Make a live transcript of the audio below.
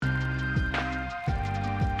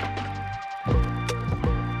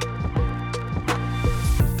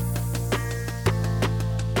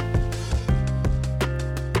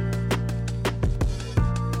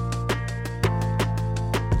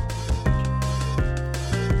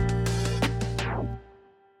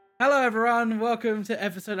Hello, everyone. Welcome to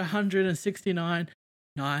episode 169.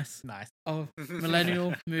 Nice. Of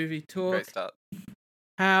Millennial Movie Talk. Great start.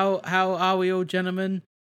 How are we all, gentlemen?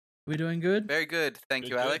 We doing good? Very good. Thank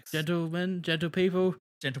you, Good. Alex. Gentlemen, gentle people.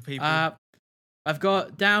 Gentle people. I've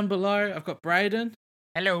got down below, I've got Brayden.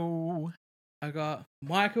 Hello. I've got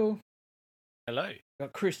Michael. Hello. I've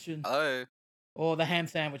got Christian. Hello. Or the ham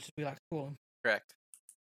sandwich, as we like to call him. Correct.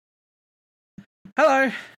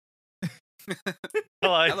 Hello.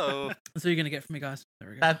 Hello. Hello. That's what you're going to get from me, guys. There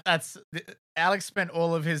we go. That's Alex spent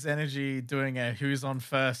all of his energy doing a who's on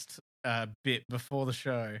first bit before the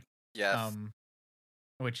show. Yes.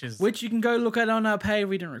 Which you can go look at on our page.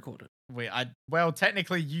 We didn't record it. Well,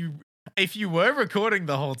 technically, if you were recording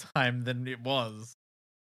the whole time, then it was.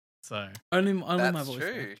 So Only my That's voice.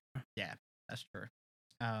 true. Yeah, that's true.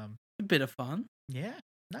 A bit of fun. Yeah.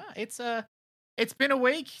 No, it's been a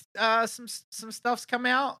week. Some stuff's come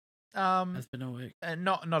out. It's been a week.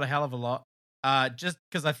 Not a hell of a lot. Just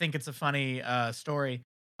because I think it's a funny story.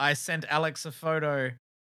 I sent Alex a photo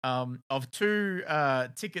of 2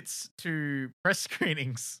 tickets to press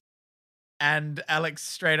screenings, and Alex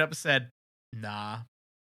straight up said, "Nah,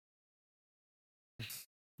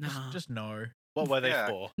 just no." What were they Yeah.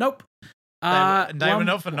 for? Nope. They were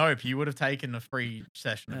not for Nope. You would have taken a free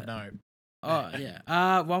session of Nope. Oh,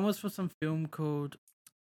 yeah. One was for some film called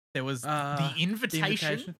There was The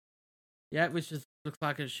Invitation. Yeah, which looks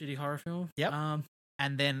like a shitty horror film. Yep.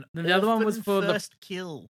 And then the other one was for First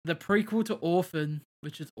Kill. the prequel to Orphan,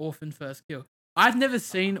 which is Orphan First Kill. I've never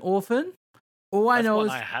seen Orphan. All I know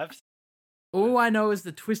is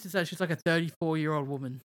the twist is that she's like a 34-year-old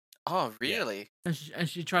woman, Oh, really? and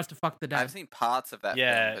she tries to fuck the dad. I've seen parts of that.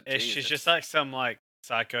 Yeah, film, but she's Jesus. just like some like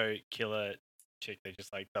psycho killer chick that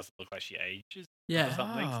just like doesn't look like she ages or Yeah.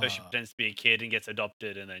 something. So she pretends to be a kid and gets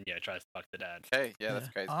adopted, and then tries to fuck the dad. Okay, yeah, that's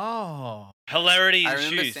crazy. Oh. Hilarity I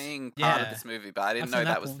remember ensues. seeing part of Yeah. this movie, but I didn't I've know seen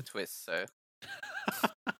that that was one. the twist. So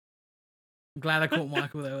I'm glad I caught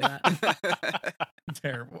Michael there with that.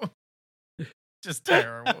 Terrible. Just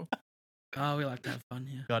terrible. Oh, we like to have fun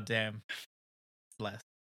here. Goddamn. Bless.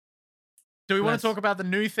 Do we want Bless. to talk about the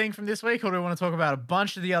new thing from this week, or do we want to talk about a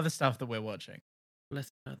bunch of the other stuff that we're watching? Let's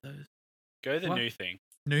about those. Go the What? new thing.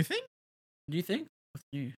 New thing? New thing? What's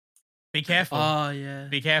new? Be careful. Oh, yeah.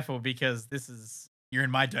 Be careful, because you're in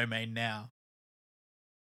my domain now.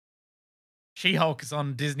 She-Hulk is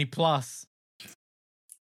on Disney Plus.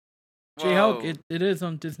 She-Hulk, Whoa. it is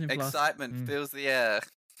on Disney Plus. Excitement fills the air.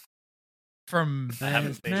 From I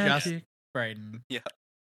haven't seen it. just magic. Braden. Yeah.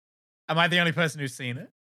 Am I the only person who's seen it?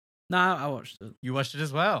 No, I watched it. You watched it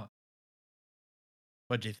as well.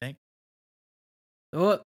 What'd you think?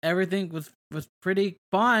 Thought everything was pretty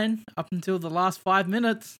fine up until the last 5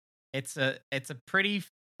 minutes. It's a pretty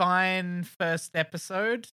fine first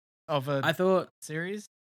episode of a I thought series.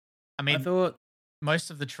 I I mean, thought most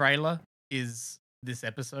of the trailer is this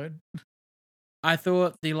episode.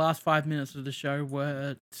 the last 5 minutes of the show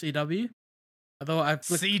were CW. I thought I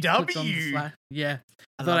clicked on the CW. Flash. Yeah,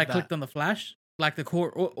 I I thought love I that. clicked on the Flash, like the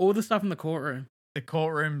court, all the stuff in the courtroom The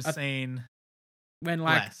courtroom I- scene when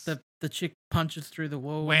like Bless. the chick punches through the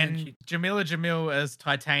wall. when and she, Jamila Jamil as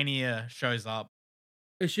Titania shows up.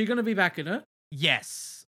 is she gonna be back in it?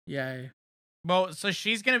 Yes. Yeah. Well, so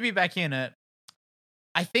she's going to be back in it.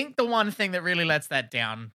 I think the one thing that really lets that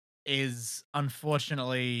down is,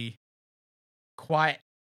 unfortunately, quite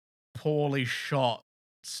poorly shot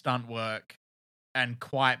stunt work and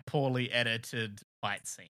quite poorly edited fight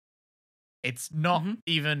scene. It's not Mhm.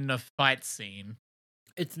 even a fight scene.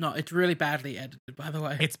 It's not. It's really badly edited, by the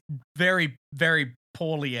way. It's very, very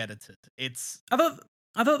poorly edited. It's I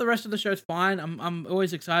thought the rest of the show's fine. I'm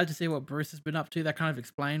always excited to see what Bruce has been up to. That kind of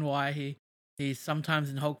explain why he's sometimes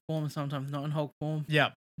in Hulk form and sometimes not in Hulk form.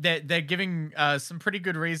 yeah. They're giving some pretty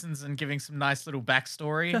good reasons and giving some nice little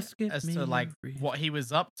backstory Just give as me to like a reason. what he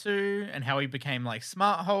was up to and how he became like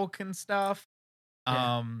Smart Hulk and stuff.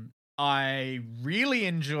 Yeah. I really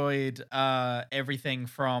enjoyed everything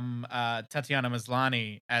from Tatiana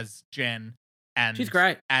Maslany as Jen, and She's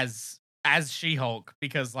great. as She-Hulk,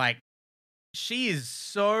 because like she is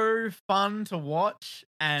so fun to watch,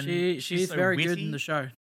 and She's so very witty. good in the show.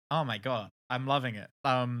 Oh my god, I'm loving it.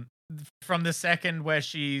 From the second where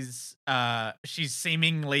she's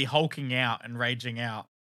seemingly hulking out and raging out,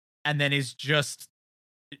 and then is just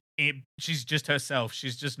she's just herself.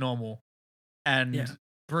 She's just normal, and Yeah.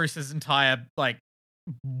 Bruce's entire like,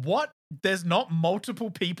 what? There's not multiple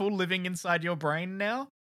people living inside your brain now.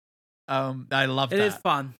 I love It that. is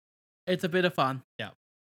fun. It's a bit of fun.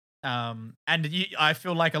 I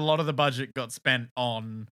feel like a lot of the budget got spent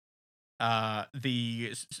on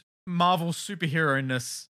the Marvel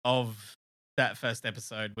superhero-ness of that first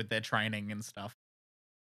episode with their training and stuff.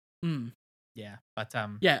 Yeah, but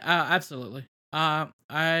absolutely.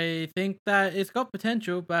 I think that it's got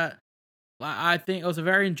potential, but I think it was a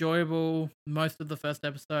very enjoyable most of the first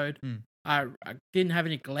episode. I didn't have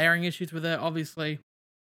any glaring issues with it. Obviously,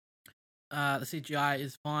 the CGI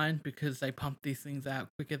is fine because they pump these things out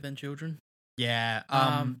quicker than children. Yeah.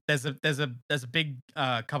 There's a big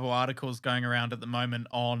couple articles going around at the moment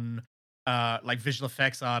on like visual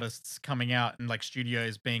effects artists coming out and like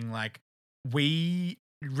studios being like, we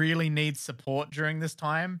really need support during this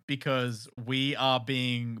time because we are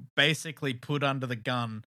being basically put under the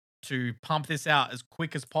gun to pump this out as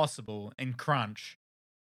quick as possible in crunch.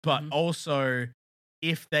 But also,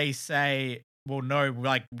 if they say, well, no,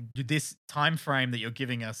 like this time frame that you're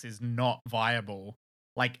giving us is not viable,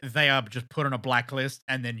 like they are just put on a blacklist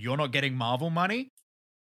and then you're not getting Marvel money,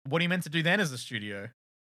 what are you meant to do then as a studio?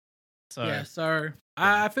 So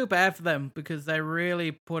I feel bad for them because they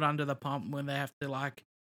really put under the pump when they have to like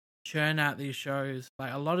churn out these shows.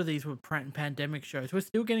 Like a lot of these were pandemic shows. We're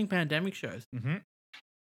still getting pandemic shows.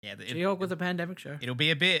 Yeah, She-Hulk was a pandemic show. It'll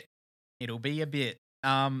be a bit.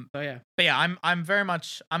 But yeah,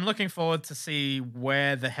 I'm looking forward to see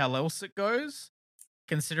where the hell else it goes.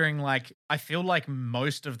 Considering like I feel like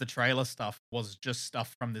most of the trailer stuff was just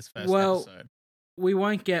stuff from this first episode. We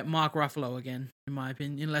won't get Mark Ruffalo again, in my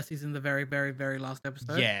opinion, unless he's in the very, very, very last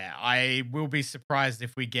episode. Yeah, I will be surprised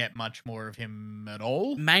if we get much more of him at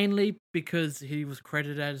all. Mainly because he was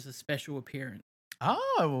credited as a special appearance.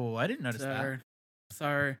 Oh, I didn't notice that.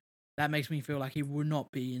 So that makes me feel like he would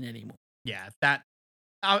not be in anymore. Yeah,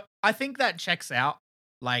 I think that checks out.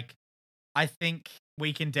 Like, I think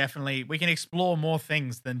we can explore more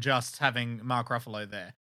things than just having Mark Ruffalo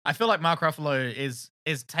there. I feel like Mark Ruffalo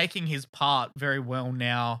is taking his part very well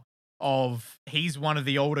now. He's one of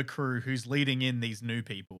the older crew who's leading in these new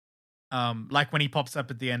people. Like when he pops up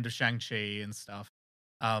at the end of Shang-Chi and stuff.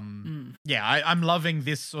 Yeah, I'm loving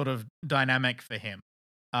this sort of dynamic for him.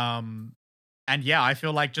 And yeah, I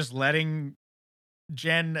feel like just letting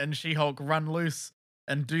Jen and She-Hulk run loose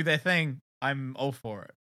and do their thing, I'm all for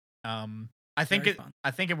it. I think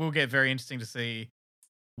it will get very interesting to see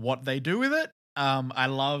what they do with it. I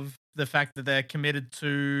love the fact that they're committed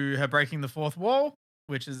to her breaking the fourth wall,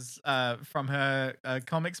 which is from her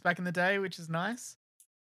comics back in the day, which is nice.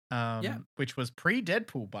 Which was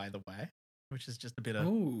pre-Deadpool, by the way, which is just a bit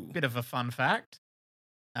of a fun fact.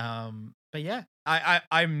 But yeah,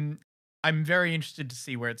 I'm very interested to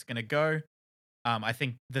see where it's going to go. I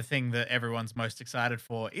think the thing that everyone's most excited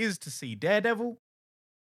for is to see Daredevil.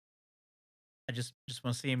 I just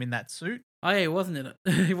want to see him in that suit. Oh yeah, he wasn't in it.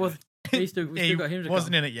 He wasn't. We still got him to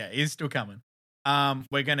wasn't come. in it yet. He's still coming.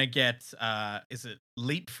 We're gonna get is it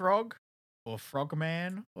Leapfrog or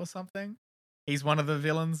Frogman or something? He's one of the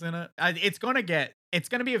villains in it. It's gonna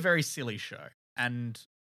be a very silly show, and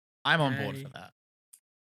I'm on board for that.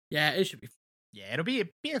 Yeah, it should be. Yeah, it'll be a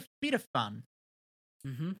bit of fun.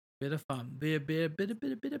 Bit of fun. Be a bit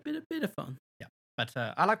of fun. Yeah, but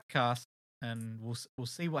I like the cast, and we'll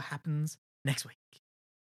see what happens next week.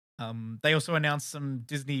 They also announced some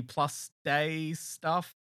Disney Plus Day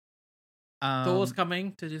stuff. Thor's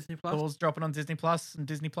coming to Disney Plus. Thor's dropping on Disney Plus and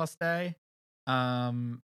Disney Plus Day.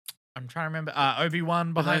 I'm trying to remember.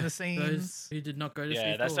 Obi-Wan behind the scenes. Those who did not go to see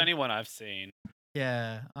Thor. That's the only one I've seen.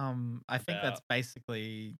 Yeah. I think that's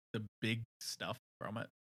basically the big stuff from it.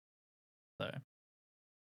 So,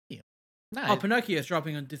 yeah. No, Pinocchio's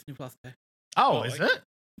dropping on Disney Plus Day. Oh, is it?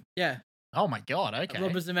 Yeah. Oh my god! Okay.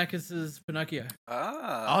 Robert Zemeckis' Pinocchio.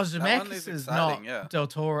 Zemeckis is not Del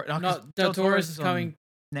Toro. No, not Del Toro's is coming.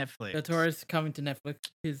 Netflix. Del Toro's coming to Netflix.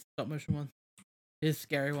 His stop motion one. His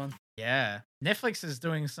scary one. Yeah, Netflix is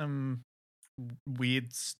doing some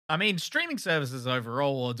weird. Streaming services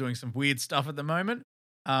overall are doing some weird stuff at the moment.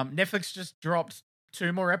 Netflix just dropped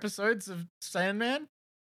 2 more episodes of Sandman.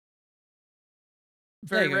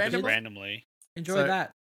 Very randomly. Enjoy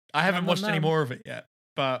that. I haven't watched any more of it yet.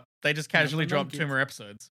 But they just casually dropped 2 more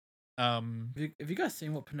episodes. Have you guys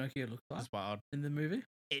seen what Pinocchio looks like? That's wild. In the movie?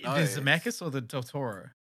 The Zemeckis or the Del Toro?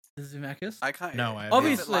 The Zemeckis? I can't. No, I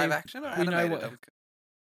obviously, live action or we know animated? what.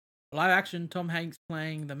 Live action, Tom Hanks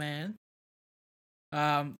playing the man.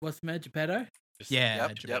 What's the man? Geppetto? Yeah,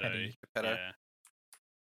 Geppetto. Yeah.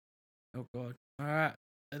 Oh, God. All right.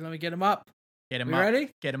 Let me get him up. Get him up. Ready?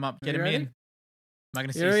 Get him up. Get him ready? in. Am I going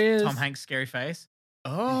to see Tom Hanks' scary face?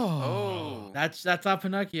 Oh. That's our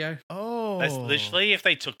Pinocchio. Oh. That's literally if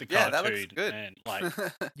they took the cartoon that looks good. and like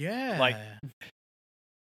yeah. Like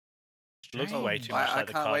it looks way too much like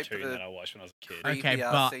the cartoon that I watched when I was a kid. Okay,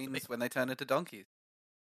 but scenes when they turn into donkeys.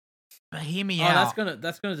 But hear me out.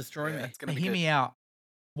 That's gonna destroy me. But hear me out.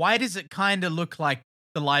 why does it kind of look like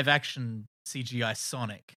the live action CGI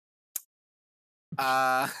Sonic?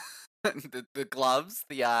 The gloves,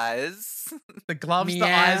 the eyes, The gloves, the Meow.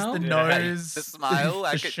 eyes, the Yeah. nose, the smile.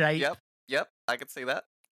 I the could, shape. Yep, I could see that.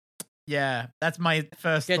 Yeah, that's my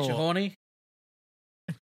first Get thought. you horny.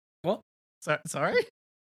 What? Sorry?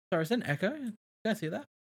 Sorry, is it an echo? Did I see that?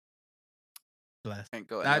 Bless. Ain't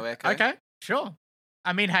got no echo. Okay, sure.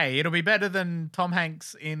 I mean, hey, it'll be better than Tom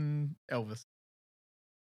Hanks in Elvis.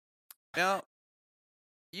 Now,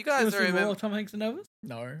 you You guys want to see more remember of Tom Hanks and Elvis?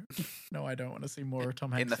 No, I don't want to see more of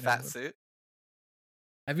Tom Hanks in the fat Elvis. suit?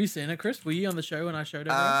 Have you seen it, Chris? Were you on the show when I showed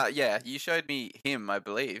everyone? Yeah, you showed me him, I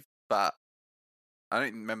believe, but I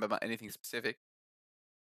don't remember anything specific.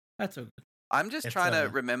 That's all good. I'm just It's, trying to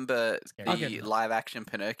remember I'll get the it. live action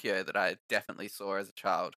Pinocchio that I definitely saw as a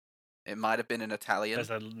child. It might have been an Italian. There's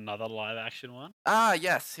another live action one. Ah,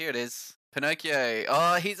 yes, here it is. Pinocchio.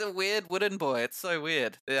 Oh, he's a weird wooden boy. It's so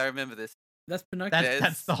weird. I remember this. That's Pinocchio.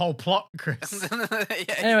 That's the whole plot, Chris. Yeah,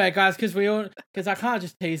 Anyway, guys, because I can't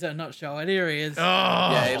just tease it and not show it. Here he is. Oh,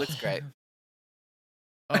 yeah, he looks great.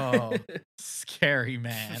 Oh, scary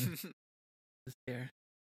man. Scary,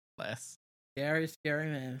 Bless. scary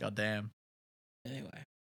man. Goddamn. Anyway,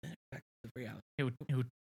 back to the reality.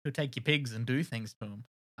 He'll take your pigs and do things to them.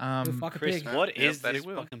 You'll fuck a Chris, pig. what Yes, is that this it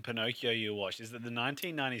will. fucking Pinocchio you watched? Is it the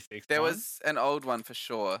 1996 There one? was an old one for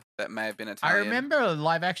sure that may have been I Italian. remember a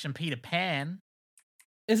live action Peter Pan.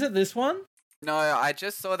 Is it this one? No, I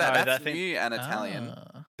just saw that. No, That's that thing- new and Italian.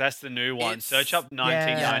 Ah. That's the new one. It's- Search up Yeah,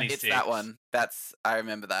 Yeah, 1996. it's that one. I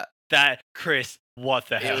remember that. That, Chris, what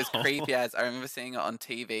the hell? It was creepy as I remember seeing it on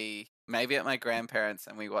TV, maybe at my grandparents,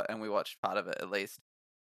 and we watched part of it at least.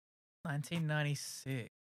 1996.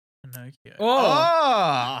 Pinocchio.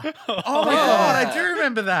 Oh. Oh my god, I do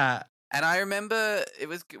remember that. And I remember it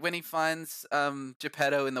was when he finds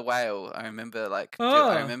Geppetto in the whale. I remember Oh.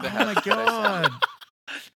 I remember Oh how my Geppetto sounded. god.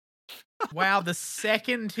 Wow, the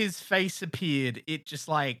second his face appeared, it just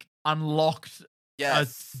like unlocked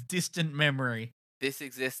Yes, a distant memory. this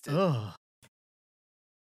existed. Ugh.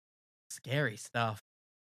 Scary stuff.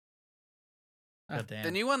 Ah, Goddamn.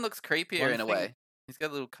 The new one looks creepier One in a thing- way. He's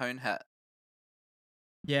got a little cone hat.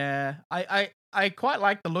 Yeah, I quite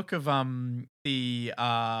like the look of the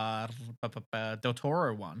Del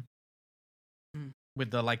Toro one Mm.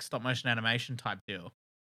 with the like stop motion animation type deal.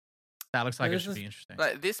 That looks like it this should is- be interesting.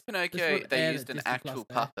 Like this Pinocchio, would they add used a an Disney actual Plus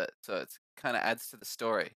there. puppet, so it kind of adds to the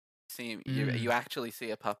story. You Mm. you actually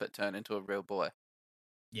see a puppet turn into a real boy.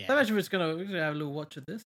 Yeah, So imagine we're gonna have a little watch of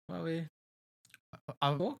this while we.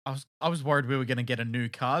 I was worried we were going to get a new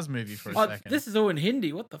Cars movie for a Oh, second. this is all in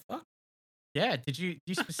Hindi. What the fuck? Yeah, did you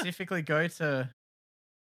specifically go to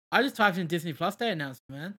I just typed in Disney Plus Day announcement,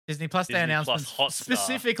 man. Disney Plus Day Disney announcements Plus Hotstar.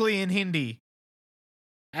 specifically in Hindi?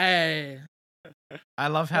 Hey, I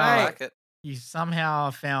love I how Right. like it. you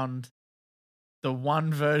somehow found the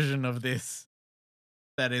one version of this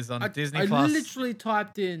that is on Disney I Plus literally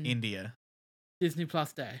typed in India. Disney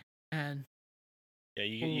Plus Day, and Yeah,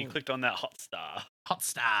 you Ooh. clicked on that hot star.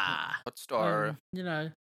 Hotstar. Hot star. you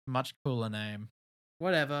know, Much cooler name.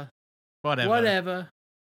 whatever. Whatever.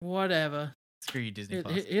 Whatever. Screw you, Disney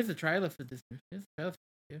Plus. Here's the trailer for Disney. Here's the trailer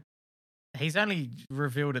for- He's only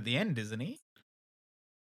revealed at the end, isn't he?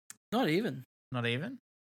 Not even. Not even.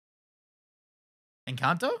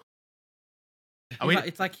 Encanto? It's, Are we? like,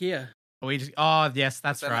 it's like here. Are we just? Oh, yes,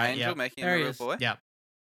 that's Is that right. an angel Yeah. making There him he a real is. boy? Yeah.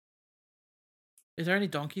 Is there any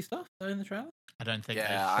donkey stuff though in the trailer? I don't think. Yeah,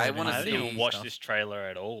 they've I showed wanna any I haven't see even watched stuff. this trailer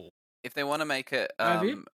at all. If they want to make it, Have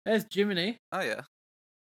you? There's Jiminy. oh yeah,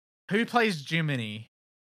 Who plays Jiminy?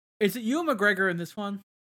 Is it Ewan McGregor in this one?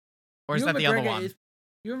 Or is Ewan that the other McGregor one?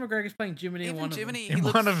 Ewan McGregor's playing Jiminy in even one Jiminy, In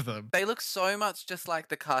one of them. They look so much just like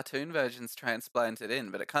the cartoon versions transplanted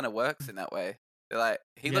in, but it kind of works in that way. They're like,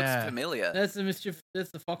 he Yeah. looks familiar. of them. There's the mischief. There's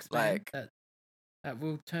the fox man Like- that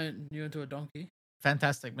will turn you into a donkey.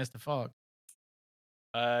 Fantastic, Mr. Fogg.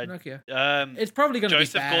 Pinocchio. Um, It's probably going to be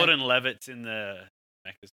Joseph bad. Gordon-Levitt's in the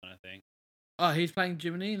Mechas kind of thing. Oh, he's playing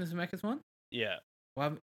Jiminy in the Zemeckis one. Yeah,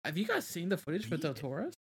 Well, have you guys seen the footage for Del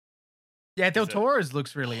Toro's? Yeah, Del Is it Toro's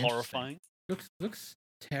looks really horrifying. Looks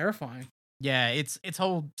terrifying. Yeah, its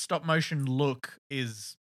whole stop motion look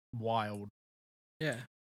is wild. Yeah.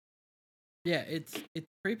 Yeah, it's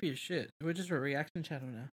creepy as shit. We're just a reaction channel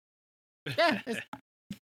now. Yeah,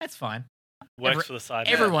 that's fine. Works Every- for the side.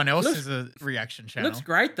 Everyone else Looks- is a reaction channel. Looks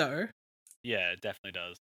great though. Yeah, it definitely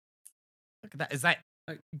does. Look at that. Is that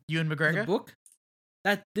Like, Ewan The McGregor? book.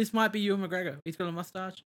 This might be Ewan McGregor. He's got a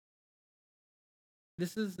mustache.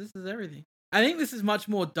 This is everything. I think this is much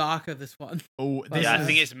more darker. This one. Oh, this Yeah, is I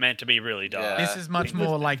think it's meant to be really dark. Yeah. this is I much think it's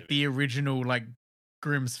more meant like to be. the original like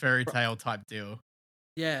Grimm's fairy tale type deal.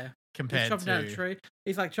 Yeah. He's compared chopping down a to tree.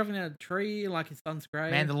 He's like chopping down a tree, like his son's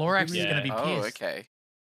grave. man. The Lorax is Yeah. going to be Oh, pissed. okay.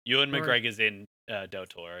 Ewan Right. McGregor's in Del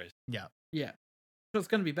Toro's. Yeah. So it's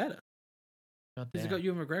going to be better. God He's damn. got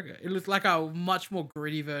Ewan McGregor. It looks like a much more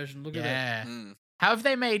gritty version. Look at it. Yeah. Mm. How have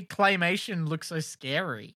they made claymation look so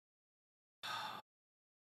scary?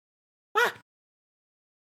 Ah!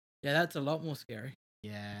 Yeah, that's a lot more scary.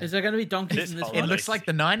 Yeah. Is there going to be donkeys This in this whole- It one? looks like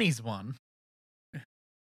the 90s one.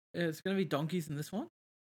 It's going to be donkeys in this one?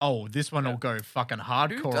 Oh, this one will go fucking Who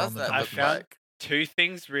hardcore does on the that I look donkey. found- like? Two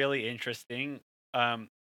things really interesting.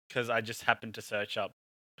 Because I just happened to search up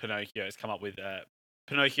Pinocchio. It's come up with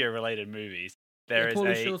Pinocchio related movies. There is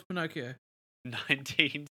Pauly a Shaw's Pinocchio.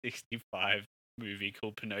 1965 movie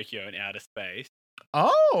called Pinocchio in Outer Space.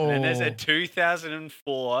 Oh. And then there's a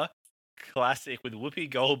 2004 classic with Whoopi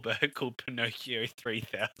Goldberg called Pinocchio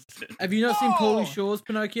 3000. Have you not seen Pauly Oh! Shaw's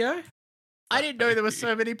Pinocchio? I didn't know there were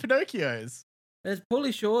so many Pinocchios. There's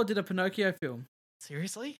Pauly Shaw did a Pinocchio film.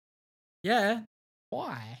 Seriously? Yeah,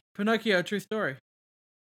 Why? Pinocchio, true story.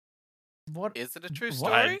 What? Is it a true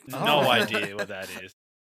What? I story? have no Oh. idea what that is.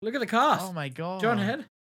 Look at the cast. Oh my god. John Head.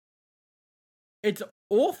 It's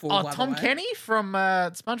awful. Oh, by the Tom way. Kenny from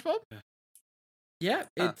SpongeBob? Yeah,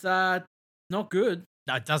 it's not good.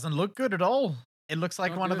 No, it doesn't look good at all. It looks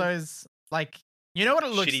like Not one of good. those, like, you know what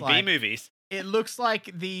it looks Shitty like? B movies. It looks like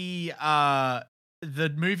the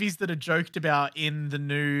movies that are joked about in the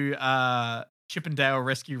new Chip and Dale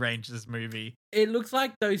Rescue Rangers movie. It looks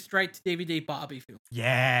like those straight to DVD Barbie films.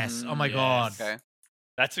 Yes. Oh my yes. god. Okay.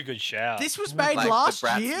 That's a good shout. This was Like made Like last the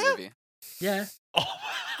Bratz year? movie. Yeah. Oh.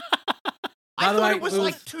 I By the thought way, it was it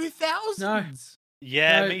like was- 2000s.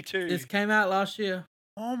 yeah, No, me too. This came out last year.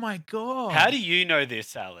 Oh my god. How do you know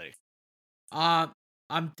this, Alex? I'm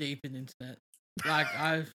deep in internet. Like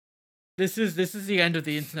this is the end of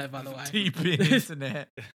the internet, by the way. Deep in internet.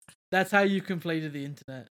 That's how you completed the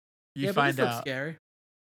internet. You yeah, find but this looks out. scary.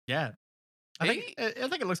 Yeah. I think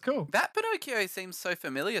it looks cool. That Pinocchio seems so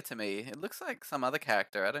familiar to me. It looks like some other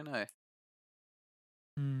character. I don't know.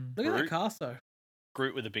 Hmm. Look at that Groot. cast though.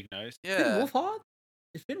 Groot with a big nose. Finn Yeah. Wolfhard?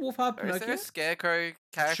 Is Finn Wolfhard Or is there Pinocchio? a scarecrow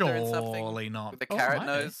character in something Surely not. with a Oh, carrot might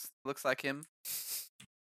be. nose? Looks like him.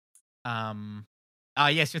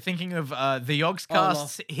 Yes, you're thinking of the Yogs Oh,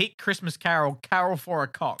 cast's hit Christmas carol, Carol for a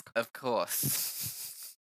Cock. Of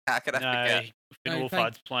course. How could I No, forget? Finn No,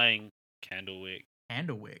 Wolfhard's playing Candlewick.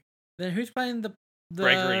 Candlewick. Then who's playing the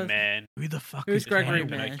Gregory Mann. Who the fuck Who's is Gregory Playing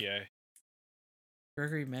Candlewick? Mann? Pinocchio.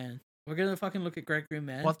 Gregory Mann. We're gonna fucking look at Gregory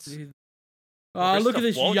Mann. What's- Oh, look at Christoph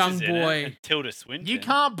this Waltz young is in it, boy. and Tilda Swinton. You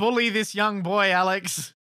can't bully this young boy,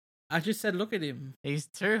 Alex. I just said look at him. He's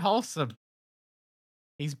too wholesome.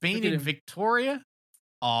 He's been Look at in him. Victoria.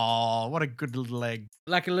 Oh, what a good little leg.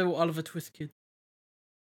 Like a little Oliver Twist kid.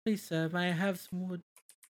 Please, sir, may I have some wood?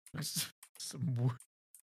 Some wood.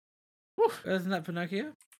 Whew. Isn't that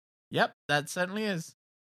Pinocchio? Yep, that certainly is.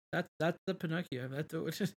 That's the Pinocchio. That's all.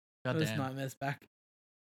 It's just God those damn. nightmares back.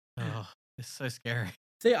 Oh, it's so scary.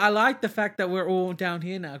 See, I like the fact that we're all down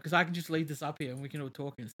here now because I can just leave this up here and we can all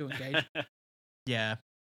talk and still engage. Yeah.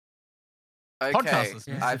 Okay. Podcast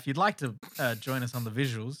listeners, Yeah. if you'd like to join us on the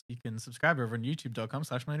visuals, you can subscribe over on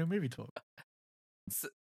youtube.com/movie talk.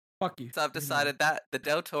 Fuck you. So I've You know. decided that the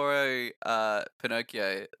Del Toro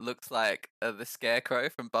Pinocchio looks like the Scarecrow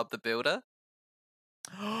from Bob the Builder.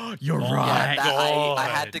 You're Oh, right. Yeah, that I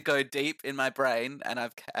had God. to go deep in my brain, and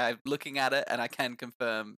I'm looking at it, and I can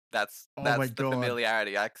confirm that's Oh my the God.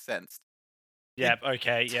 familiarity I sensed. Yep.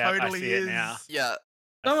 Okay. Yeah. I see it now. Yeah.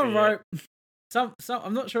 I Someone see it. wrote some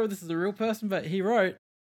I'm not sure if this is a real person, but he wrote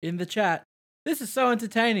in the chat, "This is so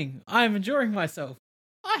entertaining. I am enjoying myself."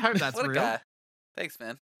 I hope that's What a real. guy. Thanks,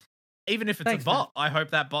 man. Even if it's Thanks, a bot, I hope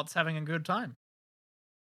that bot's having a good time.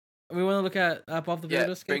 We want to look at Bob the Yeah,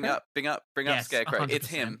 Builder. bring Scarecrow? up Yes, Scarecrow. It's 100%.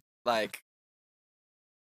 him. Like,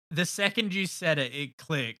 The second you said it, it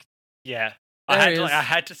clicked. Yeah. There I he is.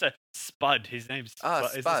 had to say Spud. His name's Oh,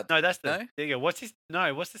 Spud. Spud. No, that's the. No? There you go. What's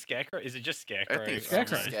the Scarecrow? Is it just I Scarecrow? don't think it's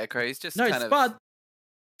Scarecrow. just Scarecrow. He's just No, it's kind of Spud.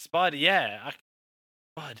 Spud. Yeah.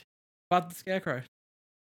 Spud. Bob the Scarecrow.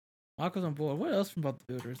 Michael's on board. What else from Bob the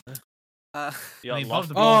Builder is there? You I mean, love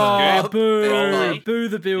Bob the Oh, Good. boo! Rolly. Boo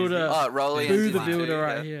the Builder! Oh, Rolly Boo and the Dizzy Builder too,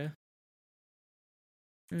 right yeah. here.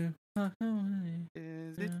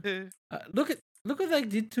 Is it too? Look what they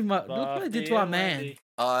did to my. Look what they did to our man.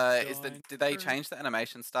 Did they change the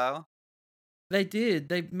animation style? They did.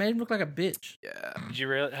 They made him look like a bitch. Yeah. Did you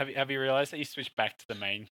have you realized that you switched back to the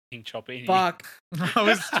main King Chopper? and you- Fuck. I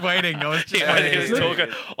was waiting. I was just Yeah, when he waiting. was Look-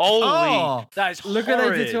 talking. Holy, Oh, that's Look what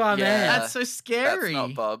they did to our Yeah. man. That's so scary. That's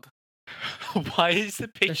not Bob. Why is the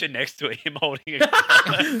picture next to him holding a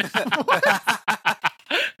gun?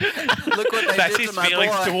 Look what they That's did his to my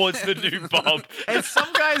feelings boy. towards the new Bob. It's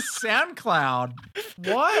some guy's SoundCloud.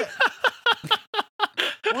 What?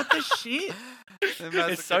 What the shit? They It's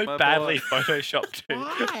massacred so my badly boy. photoshopped too.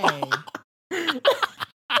 Why?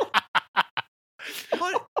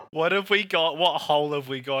 What? What have we got? What hole have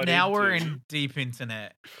we got Now into? we're in deep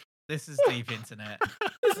internet. This is deep internet.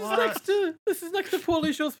 This is What? next to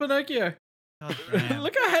Paulie Shaw's Pinocchio. God damn.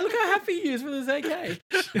 look how happy he is with his AK.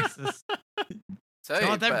 Jesus. So,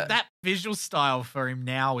 God, but- that visual style for him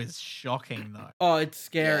now is shocking, though. Oh, it's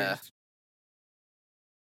scary. Yeah.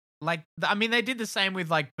 Like, I mean, they did the same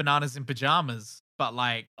with like Bananas in Pajamas, but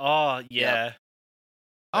like, Oh yeah.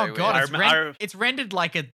 oh Very god, weird. it's rendered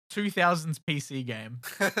like a 2000s PC game.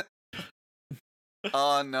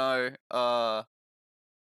 oh no. Oh.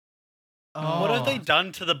 What have they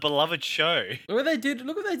done to the beloved show? Look what they did.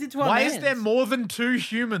 Look what they did to our Why mans. is there more than 2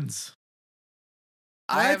 humans?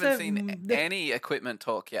 I Why is haven't there- seen the- any equipment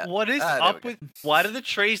talk yet. What is Ah, there up we go. with? Why do the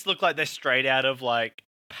trees look like they're straight out of like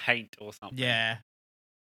paint or something? Yeah.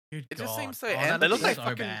 Good It just God. seems so that empty. They look looks like so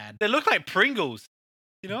fucking- bad. They look like Pringles.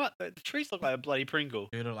 You know what? The trees look like a bloody Pringle.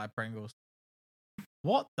 Dude, look like Pringles.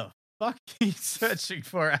 What the fuck are you searching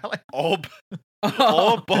for, Alex? Or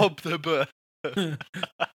Oh, Bob the Bird.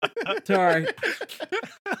 sorry.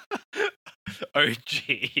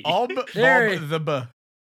 OG. Ob There Bob the B.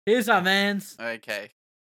 Here's our mans. Okay.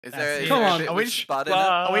 Is That's there it. Come on. a bit Are with we- spud in it?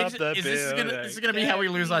 Are we Bob just, the is this gonna Builder. this is gonna be how we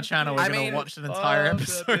lose our channel? We're I gonna mean, watch an entire Bob the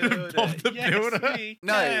episode of Bob the Yes, Builder. we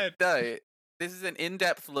No, can. no. This is an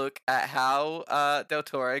in-depth look at how Del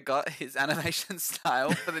Toro got his animation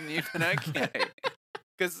style for the new Pinocchio.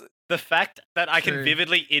 Because The fact that I can True.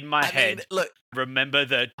 vividly in my I head mean, look, remember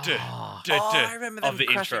the Oh, I remember them of the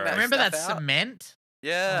crushing intro. that remember that stuff out. cement?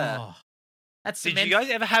 Yeah, Oh, that Did cement. you guys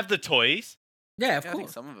ever have the toys? Yeah, of Yeah, I think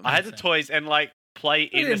course. some of them. I had the toys and like play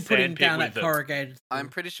We in the didn't put him sand pit down with that them. corrugated. I'm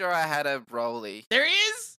pretty sure I had a Rolly. There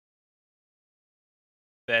is.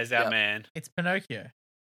 There's our Yep. man. It's Pinocchio.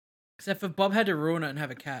 Except for Bob had to ruin it and have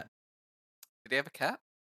a cat. Did he have a cat?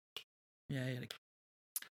 Yeah, he had a cat.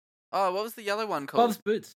 Oh, what was the yellow one called? Bob's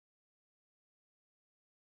Boots.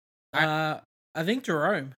 I think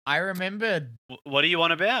Jerome. I remember What do you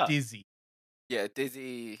want about? Dizzy. Yeah,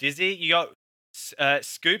 Dizzy. Dizzy, you got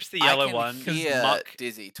Scoop's the I yellow can one. hear Muck,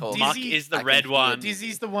 Dizzy talking. Muck Dizzy- is the I can red hear one. Dizzy.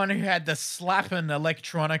 Dizzy's the one who had the slappin'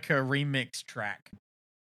 electronica remix track.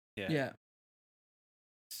 Yeah.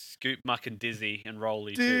 Scoop, Muck, and Dizzy and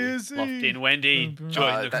Rolly Dizzy. too. Locked in Wendy, Boom,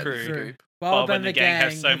 join Oh, the that's crew, Scoop. Bob, and the gang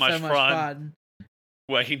have so much fun.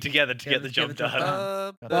 working together to get the job done.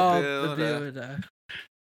 Bob the Bob Builder. the Builder.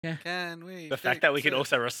 Can we? The fact that we can fix it?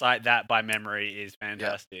 also recite that by memory is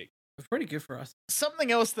fantastic. It's pretty good for us.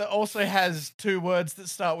 Something else that also has 2 words that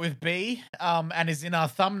start with B, and is in our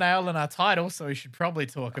thumbnail and our title, so we should probably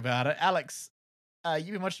talk about it. Alex, you've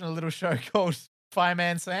been watching a little show called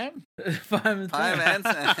Fireman Sam? Fireman Fireman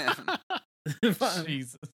Sam. Fireman.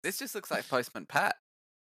 Jesus. This just looks like Postman Pat.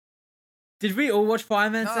 Did we all watch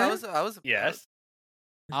Fireman No, Sam? I was. Yes.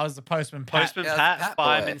 I was the postman Pat. Postman Yeah, Pat, Pat Boy.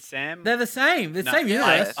 Fireman Sam. They're the same. The No, same yeah.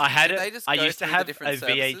 universe. I had Did it. they just I go used to through the have a different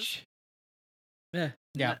services? Yeah.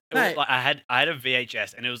 Yeah. It was Mate. like I had a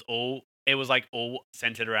VHS and it was all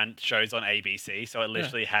centered around shows on ABC. So it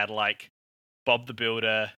literally had like Bob the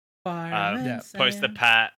Builder, Fireman yeah. Sam. Poster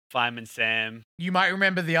Pat, Fireman Sam. You might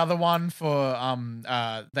remember the other one for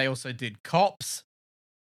they also did Cops.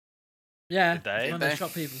 Yeah. Did they? When Did they they?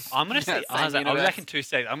 shot people. I'm gonna see. Same I'll be universe. back in 2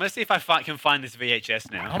 seconds. I'm gonna see if I can find this VHS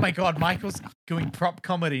now. Oh my god, Michael's doing prop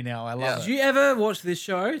comedy now. I Yeah. love Did it. you ever watch this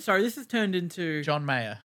show? Sorry, this has turned into. John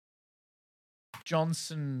Mayer.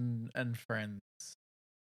 Johnson and Friends.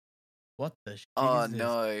 What the shit Oh is this?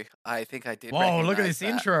 no, I think I did. Whoa, look at recognize this that.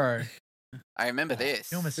 intro. I remember this.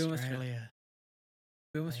 Film Film Australia.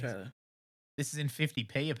 Film Australia. This is in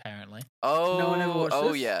 50p apparently. Oh, No one ever watched oh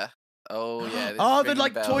this? yeah, oh yeah. this Oh, is the ringing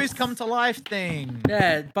like bells. toys come to life thing.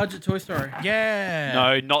 Yeah, budget Toy Story. Yeah.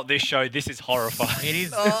 No, not this show. This is horrifying. It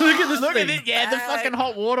is. Oh, Look at this Look at thing. it. Yeah, the fucking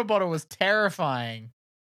hot water bottle was terrifying.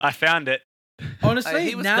 I found it. Honestly,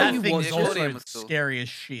 he was now That you thing watch is the it. also accordion was cool. scary as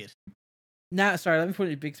shit. Now, sorry, let me put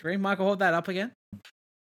it in big screen. Michael, hold that up again.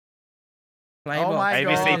 Playbox. Oh my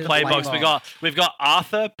ABC God, Playbox. Playbox. We've got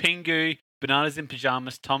Arthur, Pingu, Bananas in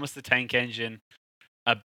Pajamas, Thomas the Tank Engine,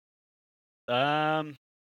 So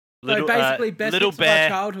little basically, best Little hits of our Bear,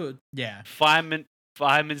 childhood. Yeah. Fireman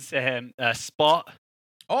Sam, Spot,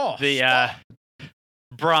 Oh, the Spot.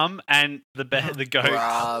 Brum, and the goat,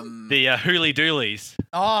 the Hooly Doolies.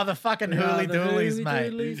 Oh, the fucking hooly the doolies, Hooly mate.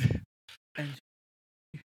 Doolies. And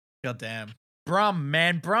God damn. Brum,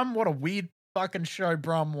 man. Brum, what a weird fucking show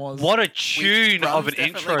Brum was. What a tune of an Brum's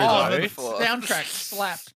intro, definitely Oh, gone the though. before. soundtrack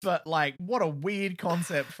slapped, but like, what a weird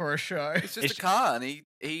concept for a show. It's just It's- a car, and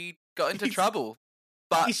he got into He's- trouble.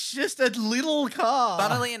 But It's just a little car.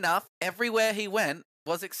 funnily enough, everywhere he went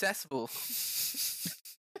was accessible.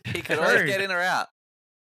 He could True. always get in or out.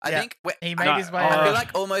 I Yeah. think He No, made his way. I feel Uh, like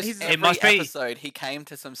almost he's- every It must be- episode he came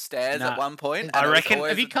to some stairs Nah. at one point. I and it was reckon- always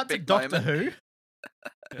Have you a cut to big Doctor moment. Who?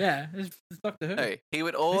 Yeah, it's Doctor Who. No, he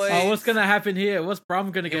would always. Oh, what's gonna happen here? What's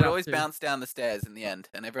Brum gonna He get would up always to? bounce down the stairs in the end,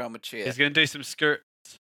 and everyone would cheer. He's gonna do some skirt.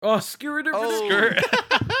 Oh, screw it. Oh. skirt.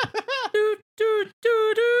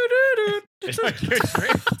 It's like your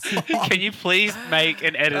drift. Can you please make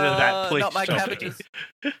an edit of that, please? Not my Johnny? cabbages.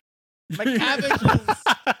 My cabbages.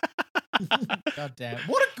 God damn.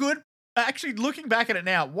 What a good. Actually, looking back at it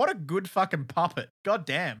now, what a good fucking puppet. God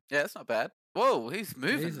damn. Yeah, that's not bad. Whoa, he's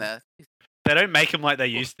moving Jesus. there. They don't make him like they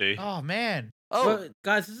used to. Oh, man. Oh, Well,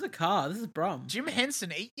 guys, this is a car. This is Brum. Jim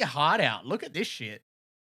Henson, eat your heart out. Look at this shit.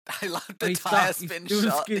 I love the He's tire stuck. He's spin doing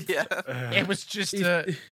shot. skids. Yeah. It was just He's-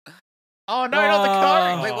 a. Oh, no, not the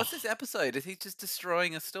car. Oh. Wait, what's this episode? Is he just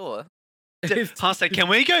destroying a store? Hansel, can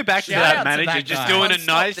we go back to Shout out that to manager that just guy. doing Can't a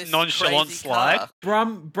stop nice this nonchalant crazy slide? car.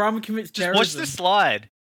 Brum commits Just terrorism. watch the slide.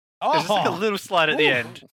 Oh, There's just like a little slide at the Ooh.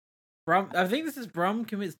 end. I think this is Brum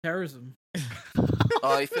commits terrorism.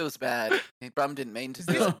 Oh, he feels bad. Brum didn't mean to Is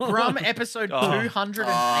do this it. Brum episode Oh. 208?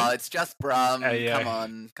 Oh, it's just Brum. Yeah.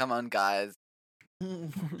 Come on, guys.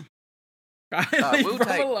 Guys, leave We'll Brum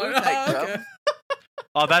take alone. Brum. Oh, okay.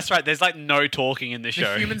 Oh, that's right. There's like no talking in this The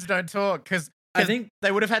show. humans don't talk because I think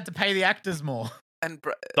they would have had to pay the actors more. And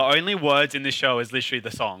The only words in this show is literally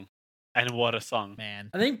the song. And what a song. Man.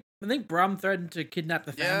 I think Brum threatened to kidnap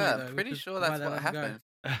the family. yeah, though, I'm pretty which is sure why that's they what let him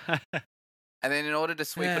go. happened. And then in order to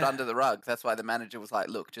sweep it Yeah. under the rug, that's why the manager was like,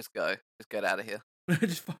 "Look, just go, just get out of here."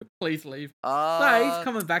 Just please leave. No, Uh, he's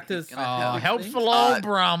coming back to he's us. gonna Oh, have these helpful things. old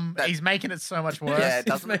Brum. that- He's making it so much worse. Yeah, it He's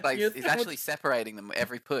doesn't look like making it he's so much- actually separating them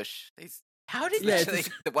every push. He's How did Yeah, that? it's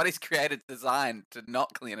actually what he's created, designed to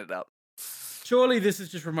not clean it up. Surely this is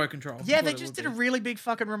just remote control. Yeah, That's they what it just would did a be. really big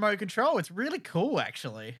fucking remote control. It's really cool,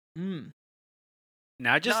 actually. Mm.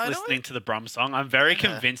 Now just No, I don't- listening to the Brum song, I'm very Yeah.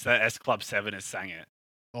 convinced that S Club 7 has sang it.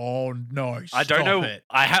 Oh no! I don't know. It.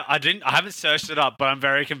 I haven't searched it up, but I'm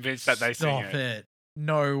very convinced that they sing Stop it. it!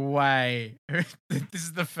 No way! This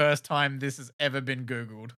is the first time this has ever been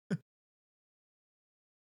Googled.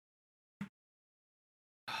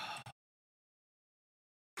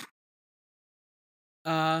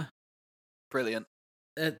 Brilliant.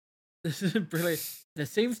 This is brilliant. There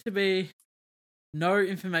seems to be no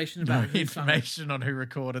information No about who sung it. information on who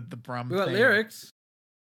recorded the Brum. We got theme. lyrics.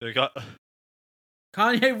 They got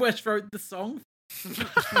Kanye West wrote the song.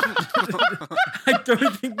 I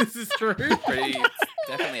don't think this is true. Pretty,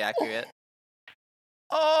 definitely accurate.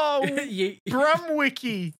 Oh, Yeah, Brum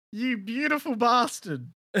Wiki, you beautiful bastard!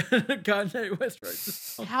 Kanye West wrote the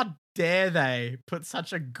song. How dare they put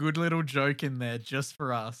such a good little joke in there just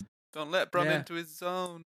for us? Don't let Brum Yeah. into his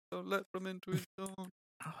zone. Don't let Brum into his zone.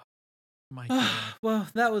 My God. Well,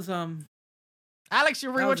 that was Alex,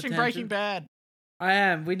 you're That was a rewatching Breaking tangent. Bad. I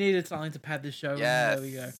am. We needed something to pad this show. Yes. There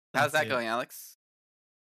we go. How's That's that it. going, Alex?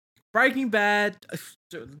 Breaking Bad.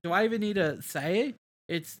 Do I even need to say it?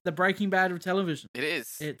 It's the Breaking Bad of television. It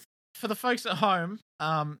is. It's For the folks at home,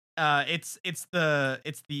 it's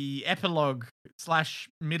the epilogue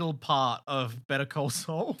 / middle part of Better Call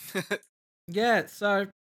Saul. yeah. So,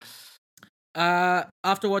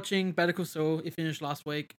 after watching Better Call Saul, it finished last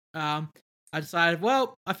week. I decided,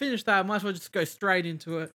 well, I finished that. I might as well just go straight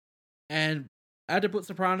into it, and I had to put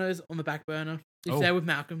Sopranos on the back burner. It's Oh. there with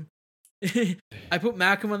Malcolm. I put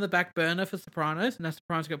Malcolm on the back burner for Sopranos, and now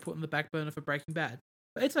Sopranos got put on the back burner for Breaking Bad.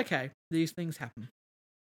 But it's okay. These things happen.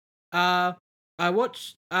 I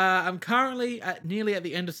watched. I'm currently nearly at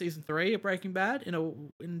the end of season 3 of Breaking Bad in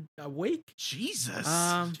a week. Jesus,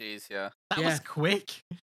 Jeez, yeah. that yeah. was quick.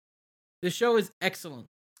 The show is excellent.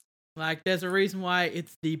 Like, there's a reason why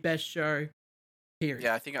it's the best show. Period.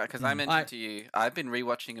 Yeah, I think because I Mm. mentioned to you, I've been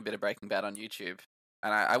rewatching a bit of Breaking Bad on YouTube,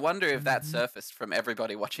 and I wonder if that Mhm. surfaced from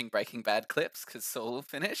everybody watching Breaking Bad clips because Saul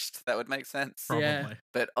finished. That would make sense. Probably. Yeah.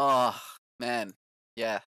 But oh man,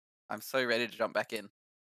 yeah, I'm so ready to jump back in.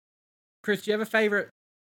 Chris, do you have a favorite?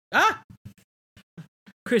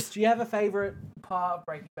 Chris, do you have a favorite part of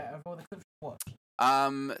Breaking Bad of all the clips you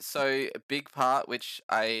watched? So a big part which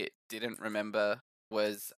I didn't remember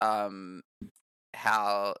was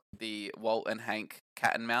how the Walt and Hank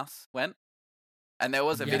cat and mouse went. And there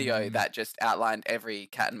was a Yeah. video that just outlined every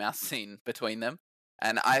cat and mouse scene between them.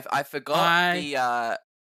 And I forgot the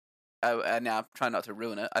now I'm trying not to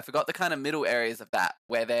ruin it. I forgot the kind of middle areas of that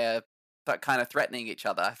where they're kind of threatening each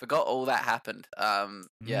other. I forgot all that happened.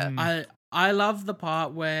 Yeah. I love the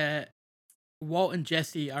part where Walt and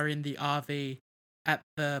Jesse are in the RV at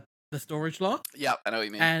the storage lot. Yep, I know what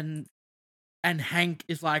you mean. And Hank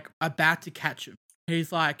is like about to catch him.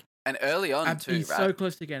 He's like, and early on too, he's right? so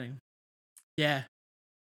close to getting him. Yeah.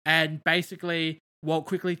 And basically Walt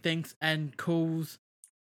quickly thinks and calls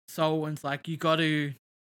Sol and's like, you gotta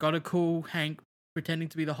call Hank, pretending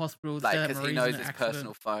to be the hospital. Like, because he knows his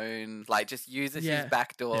personal phone. Like, just uses his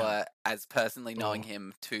back door as personally knowing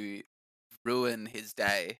him to ruin his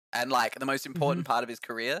day. And, like, the most important part of his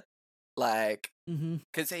career. Like,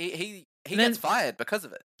 because he gets fired because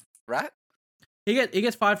of it, right? He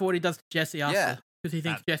gets fired for what he does to Jesse after. Because he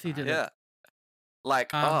thinks Jesse did it. Yeah.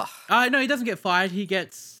 Like, no, he doesn't get fired. He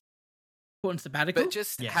gets put on sabbatical. But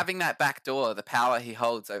just having that back door, the power he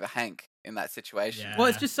holds over Hank in that situation. Yeah.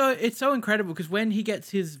 Well, it's so incredible because when he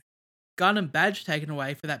gets his gun and badge taken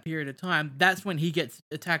away for that period of time, that's when he gets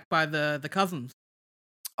attacked by the cousins.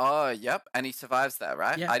 Oh, yep, and he survives that,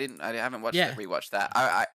 right? Yeah. I haven't rewatched that.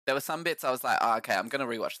 I there were some bits I was like, oh, okay, I'm gonna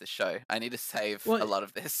rewatch this show. I need to save a lot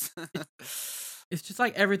of this. It's just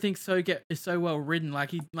like everything is so well written.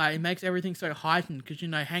 Like it makes everything so heightened because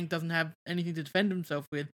Hank doesn't have anything to defend himself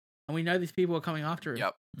with, and we know these people are coming after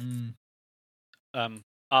him. Yep.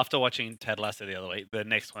 After watching Ted Lasso the other week, the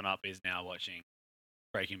next one up is now watching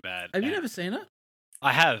Breaking Bad. Have you never seen it?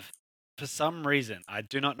 I have. For some reason, I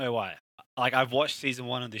do not know why. Like, I've watched season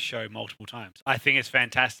 1 of this show multiple times. I think it's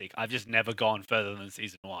fantastic. I've just never gone further than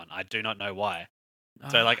season 1. I do not know why.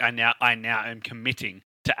 So, like, I now am committing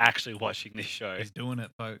to actually watching this show. He's doing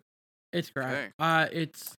it, folks. It's great.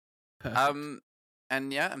 It's perfect.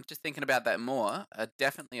 And yeah, I'm just thinking about that more.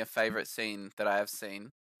 Definitely a favorite scene that I have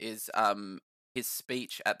seen is his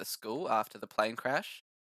speech at the school after the plane crash.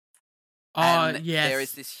 And there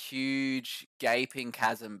is this huge gaping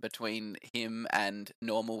chasm between him and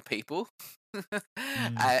normal people.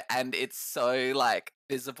 And it's so, like,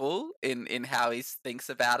 visible in how he thinks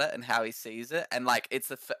about it and how he sees it. And, like, it's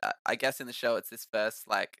I guess in the show it's this first,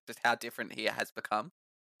 like, just how different he has become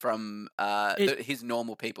from his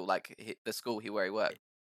normal people, like the school where he worked.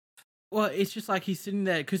 Well, it's just like he's sitting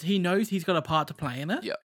there because he knows he's got a part to play in it.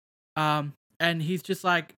 Yeah. And he's just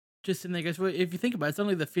like, just sitting there, goes, well, if you think about it, it's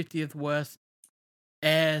only the 50th worst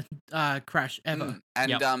air crash ever.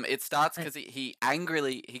 And it starts because he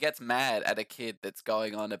angrily, he gets mad at a kid that's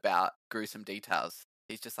going on about gruesome details.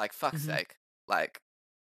 He's just like, fuck's sake. Like,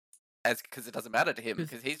 because it doesn't matter to him,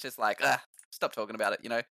 because he's just like, stop talking about it,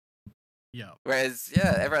 Yeah. Whereas,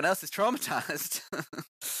 everyone else is traumatized.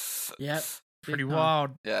 Yep. Pretty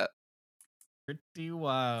wild. Yeah. Pretty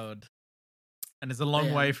wild. And it's a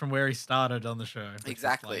long way from where he started on the show.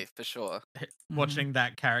 Exactly, like, for sure. Watching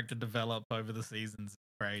that character develop over the seasons is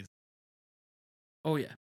crazy. Oh,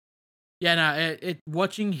 yeah. Yeah, no,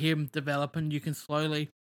 watching him develop, and you can slowly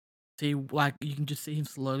see, like, you can just see him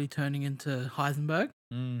slowly turning into Heisenberg.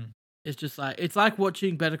 It's just like, it's like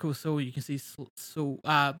watching Better Call Saul. You can see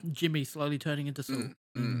Jimmy slowly turning into Saul.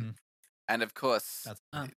 And of course,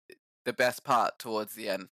 the best part towards the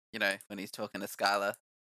end, when he's talking to Skylar.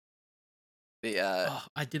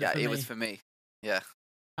 I did it for me. It was for me. Yeah.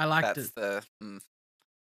 I liked it.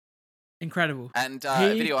 Incredible. And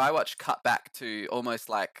a video I watched cut back to almost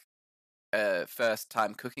like first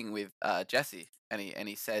time cooking with Jesse, and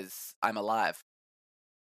he says, "I'm alive."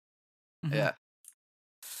 Yeah.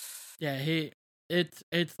 Yeah,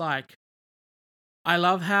 it's like, I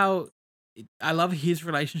love his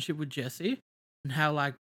relationship with Jesse and how,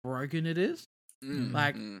 like, broken it is.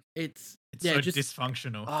 Like, it's so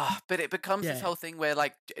dysfunctional. Oh, but it becomes this whole thing where,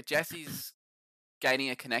 like, Jesse's gaining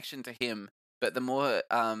a connection to him, but the more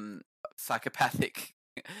psychopathic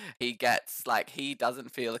he gets, like, he doesn't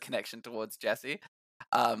feel a connection towards Jesse,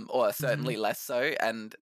 or certainly less so.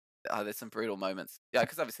 And there's some brutal moments. Yeah,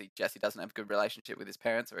 because obviously Jesse doesn't have a good relationship with his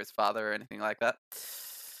parents or his father or anything like that.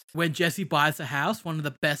 When Jesse buys a house, one of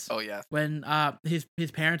the best. Oh yeah. When his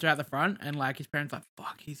parents are at the front, and, like, his parents are like,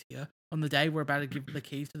 fuck, he's here. On the day we're about to give the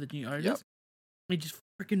keys to the new owners, he just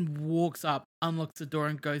freaking walks up, unlocks the door,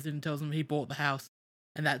 and goes in and tells them he bought the house,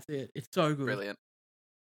 and that's it. It's so good. Brilliant.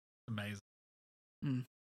 Amazing.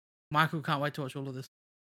 Michael can't wait to watch all of this.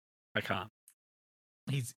 I can't.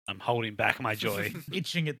 I'm holding back my joy.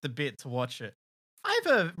 Itching at the bit to watch it. I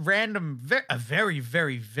have a very,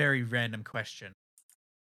 very, very random question.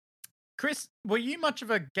 Chris, were you much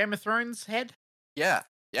of a Game of Thrones head? Yeah.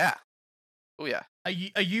 Oh yeah.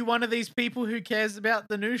 Are you one of these people who cares about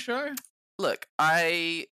the new show? Look,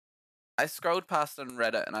 I scrolled past on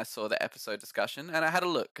Reddit and I saw the episode discussion, and I had a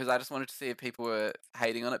look because I just wanted to see if people were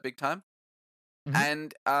hating on it big time.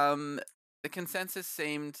 And the consensus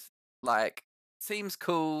seemed like, seems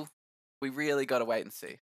cool. We really got to wait and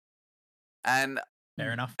see. And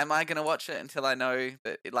fair enough. Am I going to watch it until I know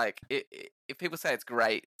that, if people say it's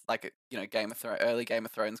great, like, Game of Thrones, early Game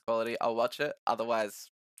of Thrones quality, I'll watch it. Otherwise,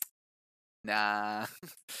 nah.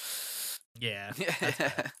 Yeah.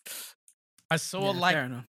 I saw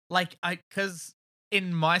because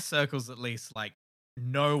in my circles at least, like,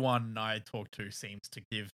 no one I talk to seems to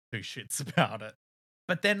give two shits about it.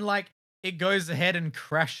 But then, like, it goes ahead and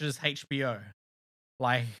crashes HBO.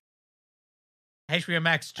 Like, HBO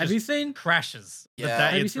Max just have you seen crashes. Yeah.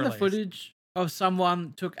 Have you seen the footage of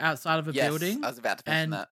someone took outside of a building? I was about to mention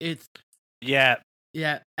that. It's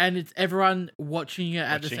Yeah, and it's everyone watching it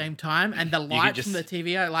at the same time, and the lights from the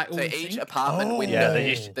TV are like all so in each sync. apartment window.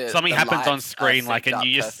 Yeah, something happens on screen, like, and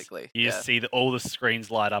you just perfectly. see all the screens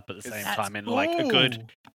light up at the same time, and like a good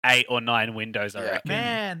 8 or 9 windows, I reckon.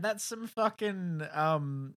 Man, that's some fucking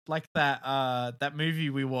like that movie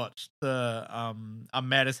we watched, the I'm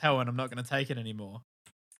mad as hell and I'm not gonna take it anymore.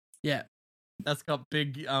 Yeah, that's got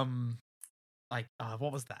big like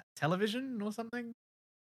what was that, television or something?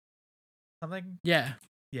 Yeah,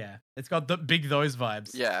 it's got the big those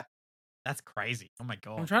vibes. Yeah, that's crazy. Oh my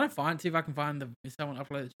god, I'm trying to see if I can find if someone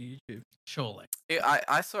uploaded it to YouTube. Surely.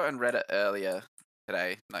 I saw it on Reddit earlier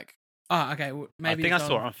today. Like, okay, well, maybe I think I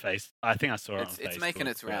saw it on Facebook. I think I saw it on Facebook. It's making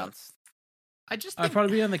its rounds. I just I'd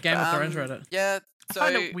probably be on the Game of Thrones Reddit. Yeah, I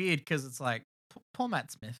find it weird because it's like poor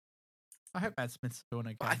Matt Smith. I hope Matt Smith's doing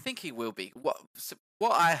okay. I think he will be.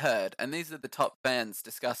 What I heard, and these are the top fans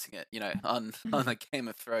discussing it, on the Game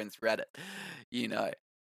of Thrones Reddit,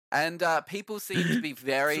 and people seem to be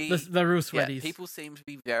very the real sweaties. Yeah, people seem to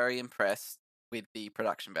be very impressed with the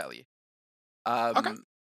production value. Okay.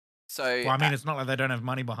 So, well, I mean, it's not like they don't have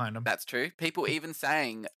money behind them. That's true. People even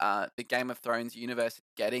saying the Game of Thrones universe is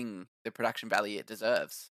getting the production value it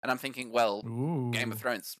deserves, and I'm thinking, well, Game of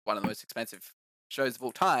Thrones, one of the most expensive shows of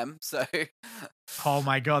all time, so oh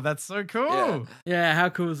my god, that's so cool. Yeah, how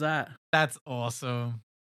cool is that? That's awesome.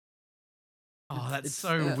 Oh, that's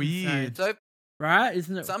so weird. So, right,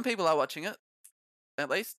 isn't it? Some people are watching it, at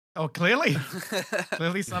least. Oh, clearly.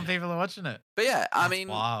 Clearly some people are watching it. But yeah, I That's mean,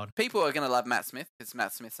 wild. People are going to love Matt Smith because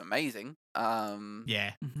Matt Smith's amazing.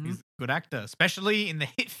 Yeah, he's a good actor, especially in the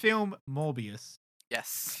hit film Morbius.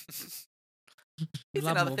 Yes. He's in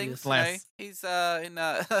Love other Morbius. things. He's in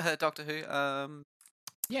Doctor Who.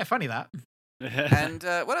 Yeah, funny that. And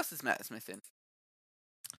what else is Matt Smith in?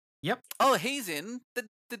 Yep. Oh, he's in the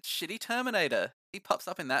shitty Terminator. He pops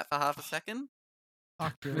up in that for half a second.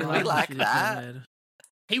 We like that. Terminator.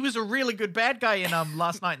 He was a really good bad guy in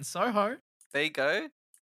Last Night in Soho. There you go.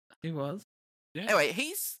 He was. Yeah. Anyway,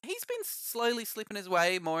 he's been slowly slipping his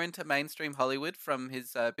way more into mainstream Hollywood from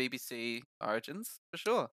his BBC origins, for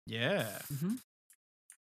sure. Yeah. Mm-hmm.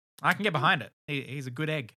 I can get behind it. He's a good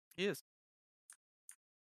egg. He is.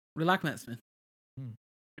 We like Matt Smith. We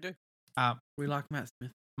do. We like Matt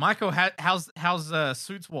Smith. Michael, how's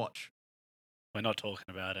Suits watch? We're not talking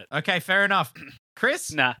about it. Okay, fair enough.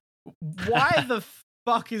 Chris? Nah. Why the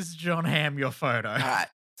fuck is John Hamm your photo? All right.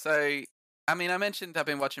 So, I mean, I mentioned I've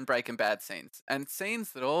been watching Breaking Bad scenes, and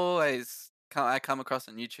scenes that always I come across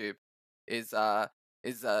on YouTube is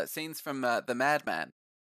scenes from The Madman,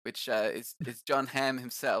 which is John Hamm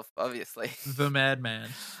himself, obviously. The Madman.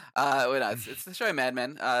 Well, no, it's the show Mad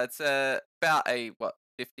Men. It's about a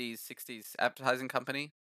 50s, 60s advertising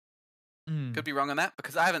company. Could be wrong on that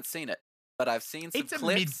because I haven't seen it, but I've seen some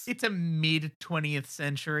clips. It's a mid 20th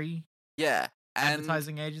century. Yeah.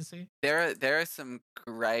 Advertising agency. There are some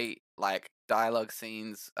great dialogue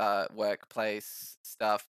scenes, workplace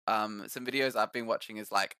stuff. Some videos I've been watching is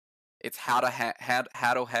it's how to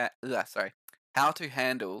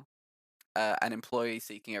handle an employee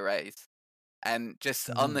seeking a raise, and just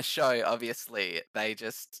on the show, obviously they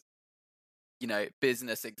just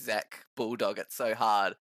business exec bulldog it so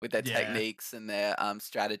hard with their techniques and their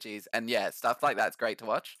strategies, and stuff like that's great to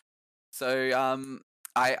watch. So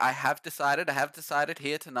I have decided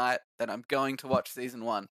here tonight that I'm going to watch season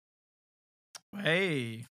 1.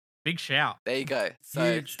 Hey, big shout. There you go.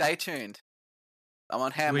 So stay tuned. I'm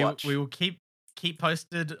on Ham Watch. We will keep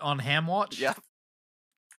posted on Ham Watch. Yep.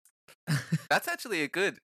 That's actually a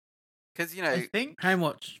good, because I think Ham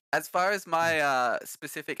Watch. As far as my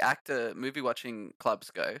specific actor movie watching clubs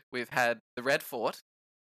go, we've had The Red Fort,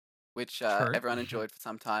 which everyone enjoyed for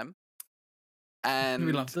some time, and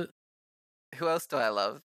We loved it. Who else do I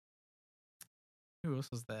love? Who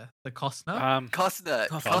else was there? The Costner. Costner.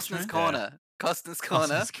 Costner's Corner. Costner's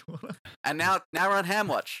Corner. And now we're on Ham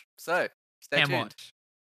Watch. So stay Ham tuned. Watch.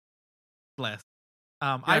 Bless.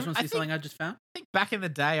 I want to see something I just found. I think back in the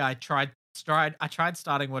day, I tried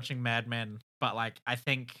starting watching Mad Men, but I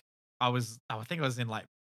think I think I was in like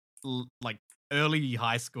early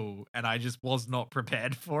high school, and I just was not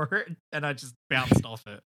prepared for it, and I just bounced off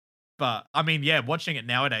it. But I mean, yeah, watching it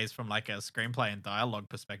nowadays from like a screenplay and dialogue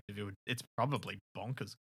perspective, it's probably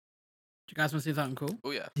bonkers. Do you guys want to see something cool?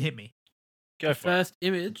 Oh yeah, Hit me. Go for First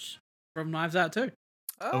image from Knives Out 2.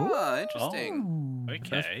 Oh, interesting. it.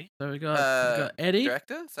 Okay. So we got Eddie,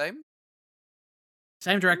 Director, same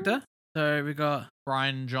director. So we got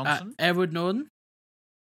Brian Johnson, Edward Norton,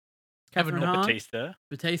 Catherine Hahn,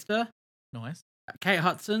 Batista, nice. Kate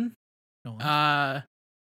Hudson, Nice.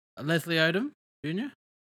 Leslie Odom Jr.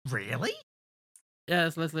 Really? Yeah,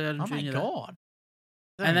 it's Leslie Odom Jr. Oh my god!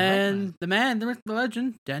 And then the man, the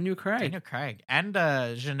legend, Daniel Craig. And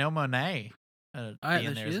Janelle Monáe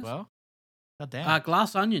being there as well. God damn.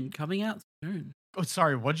 Glass Onion coming out soon. Oh,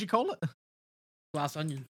 sorry, what'd you call it? Glass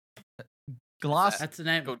Onion. That's the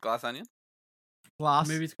name. Called Glass Onion. Glass.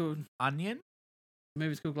 The movie's called Onion.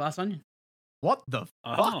 Glass Onion. What the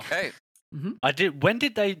fuck? Okay. Mm-hmm. When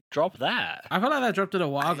did they drop that? I feel like they dropped it a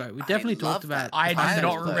while ago. We definitely talked about it. I do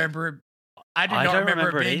not remember it. I do not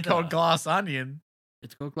remember it being called Glass Onion.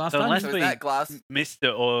 It's called Glass Onion. Unless So we that glass missed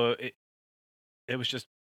it, or it was just.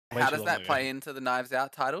 How does that play into the Knives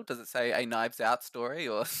Out title? Does it say a Knives Out story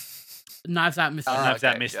or Knives Out Mystery? Knives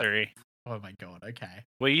Out Mystery. Yep. Oh my god! Okay.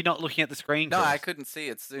 Were you not looking at the screen? No, Chris? I couldn't see.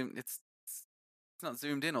 It's zoomed. It's not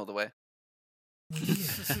zoomed in all the way.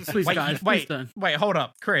 Please, guys, please don't. Wait, hold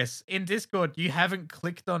up, Chris. In Discord, you haven't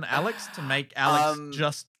clicked on Alex to make Alex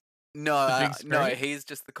just no, he's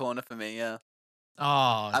just the corner for me. Yeah.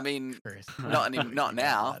 Oh, I mean, Chris. not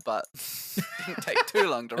now, but it didn't take too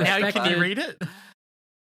long to read. Now can you read it?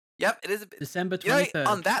 Yep, it is a bit. December 23rd.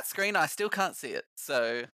 On that screen, I still can't see it.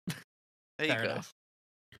 So there you go. Enough.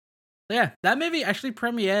 Yeah, that movie actually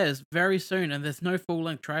premieres very soon, and there's no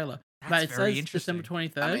full-length trailer. But it says December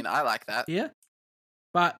 23rd. I mean, I like that. Yeah.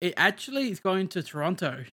 But it actually is going to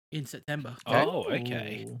Toronto in September. Oh,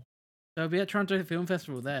 okay. So it'll be at Toronto Film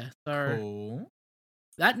Festival there. So Cool.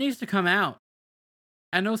 that needs to come out.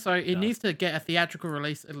 And also, it needs to get a theatrical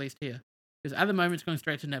release at least here. Because at the moment, it's going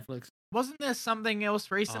straight to Netflix. Wasn't there something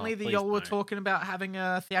else recently that y'all were talking about having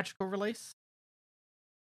a theatrical release?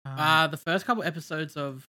 The first couple episodes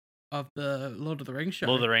of the Lord of the Rings show.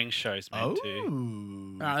 Lord of the Rings show's meant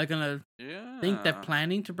to. They're going to think they're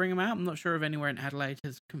planning to bring them out. I'm not sure if anywhere in Adelaide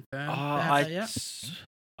has confirmed that yet.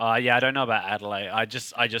 Yeah, I don't know about Adelaide. I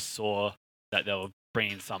just saw that they were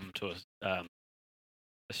bringing some to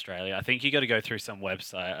Australia. I think you got to go through some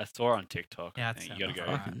website. I saw it on TikTok. Yeah, you got to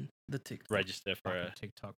go the TikTok. register for a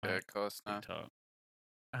TikTok. Yeah, of course. No. TikTok.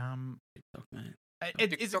 TikTok, man.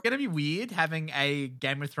 Is it going to be weird having a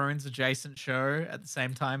Game of Thrones adjacent show at the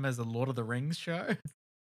same time as a Lord of the Rings show?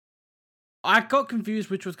 I got confused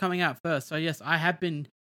which was coming out first. So yes, I have been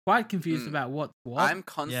quite confused about what. I'm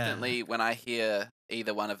constantly, when I hear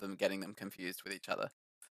either one of them, getting them confused with each other.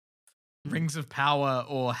 Rings of Power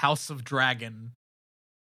or House of Dragon?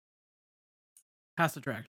 House of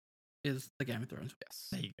Dragon is the Game of Thrones. Yes.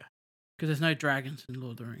 There you go. Because there's no dragons in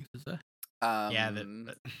Lord of the Rings, is there?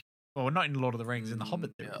 Well, not in Lord of the Rings. In The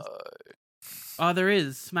Hobbit, there is. Oh, there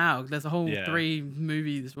is. Smaug. There's a whole 3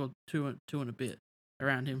 movies, well, two and a bit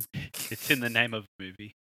around him. It's in the name of the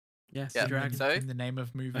movie. Yes, the dragon. So? In the name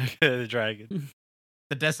of movie. The dragon.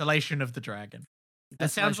 The Desolation of the Dragon.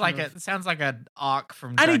 That sounds like an arc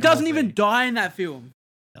from. And Dragon he doesn't Ball even Z. die in that film.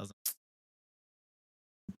 Doesn't.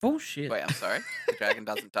 Bullshit. Wait, I'm sorry. The dragon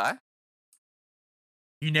doesn't die?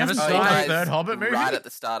 You never Doesn't saw die. the third Hobbit movie? Right at the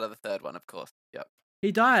start of the third one, of course. Yep.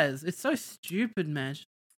 He dies. It's so stupid, man.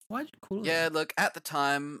 Why'd you call it? Yeah, look, at the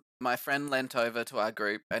time, my friend leant over to our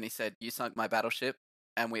group and he said, "You sunk my battleship,"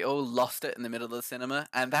 and we all lost it in the middle of the cinema,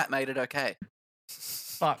 and that made it okay.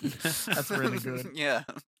 Fuck. That's really good. Yeah.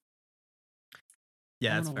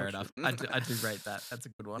 Yeah, that's fair enough. I do rate that. That's a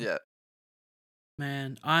good one. Yeah.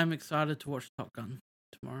 Man, I'm excited to watch Top Gun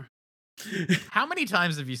tomorrow. How many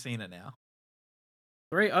times have you seen it now?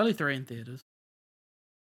 Only 3 in theaters.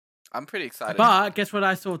 I'm pretty excited. But guess what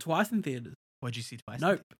I saw twice in theaters? What'd you see twice?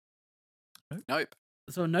 Nope. Nope.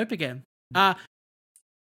 I saw Nope again.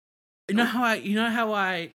 You know how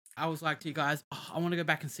I was like to you guys, I want to go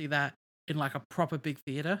back and see that in like a proper big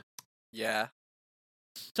theater. Yeah.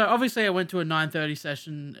 So obviously I went to a 9:30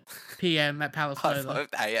 session PM at Palace I Nova. thought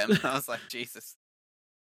AM. I was like, Jesus.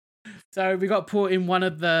 So we got put in one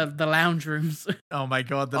of the lounge rooms. Oh my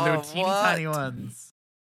god, the little teeny tiny ones.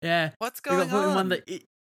 Yeah. What's going on? We got put in one of the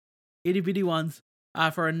itty bitty ones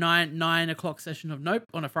for a 9 o'clock session of Nope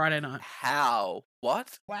on a Friday night. How?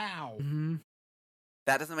 What? Wow. Mm-hmm.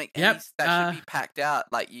 That doesn't make any sense. That should be packed out,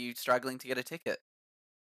 like you struggling to get a ticket.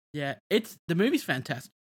 Yeah, the movie's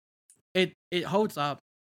fantastic. It holds up.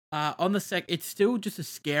 On the it's still just as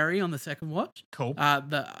scary on the second watch. Cool.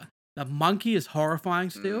 The monkey is horrifying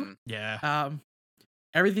still. Yeah.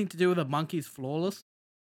 Everything to do with the monkey is flawless.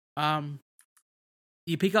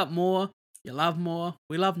 You pick up more, you love more.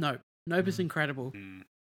 We love Nope. Nope is incredible.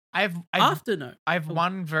 After Nope, I have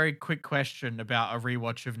one very quick question about a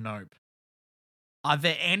rewatch of Nope. Are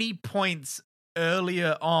there any points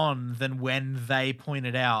earlier on than when they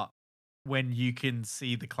pointed out when you can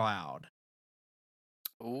see the cloud?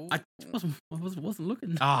 Ooh. I wasn't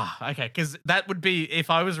looking. Okay, because that would be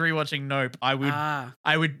if I was rewatching Nope, I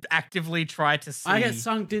would actively try to see. I get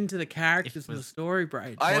sunk into the characters and the story,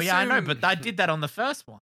 Braid. I know, but I did that on the first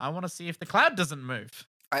one. I want to see if the cloud doesn't move.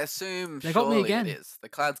 I assume they got me again. It is. The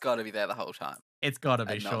cloud's got to be there the whole time. It's got to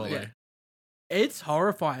be, surely. Yeah. It's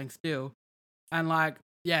horrifying still, and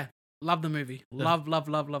love the movie. Love.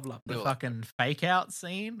 The fucking fake out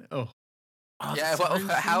scene. Oh yeah. Well,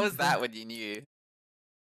 how was that when you knew?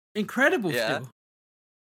 Incredible still.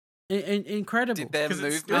 Incredible. Did their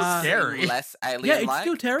movements scary. less alien-like? Yeah, it's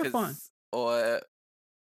still terrifying. Or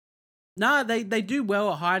they do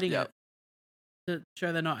well at hiding it to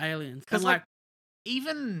show they're not aliens. Because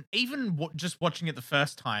even just watching it the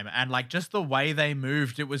first time and just the way they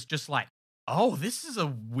moved, it was just like, oh, this is a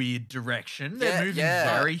weird direction. They're moving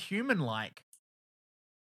very human-like.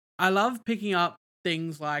 I love picking up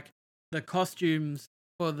things like the costumes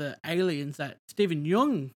for the aliens that Stephen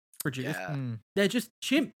Yeun produced. Yeah. They're just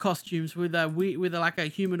chimp costumes with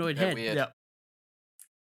a humanoid head. Weird. Yep.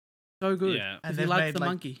 So good. Yeah. And he likes the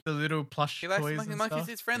monkey. The little plush He likes toys the monkey. and The monkey's stuff.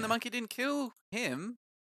 his friend. The monkey didn't kill him.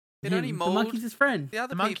 It Him. only The mauled monkey's his friend. the other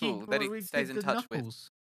The monkey people that he stays in touch with.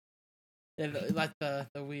 Yeah, the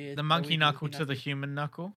weird. The monkey weird knuckle to the human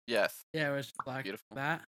knuckle. Yes. Yeah, it's like Beautiful.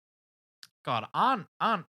 that. God, aren't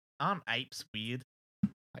apes weird?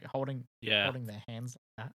 Like holding their hands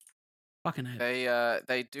like that. Fucking hate.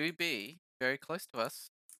 They do be very close to us.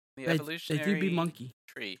 The They evolutionary do be monkey.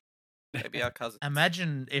 tree. Maybe our cousins.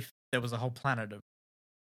 Imagine if there was a whole planet of.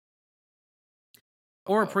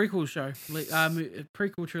 Or a prequel show, a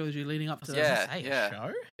prequel trilogy leading up to Yeah, that. A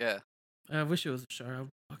show? Yeah. I wish it was a show.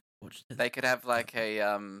 I watched it. They could have like a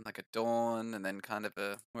dawn and then kind of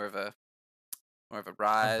more of a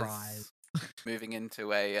rise. Moving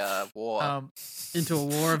into a war. Into a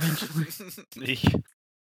war eventually.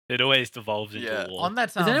 It always devolves into a war. On that,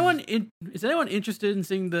 is anyone interested in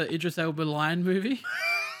seeing the Idris Elba Lion movie?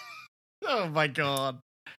 Oh my god!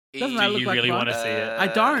 Doesn't Do that look you like really fun? want to see it? I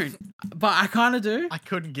don't, but I kind of do. I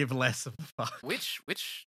couldn't give less of a fuck. Which?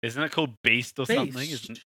 Isn't it called Beast or something?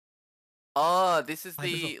 Isn't? Oh, this is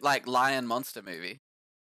the lion monster movie.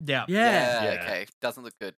 Yeah. Yeah. Okay. Doesn't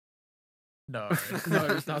look good. No. No,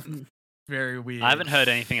 it doesn't. Very weird. I haven't heard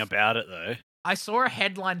anything about it though. I saw a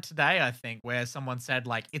headline today, I think, where someone said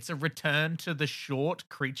it's a return to the short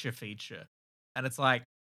creature feature, and it's like,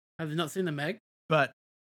 have you not seen the Meg? but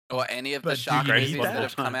Or any of the But do shark you movies need that that?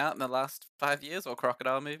 have come out in the last 5 years, or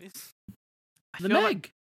crocodile movies. I The feel Meg. like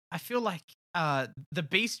I feel like the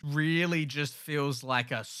Beast really just feels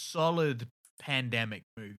like a solid pandemic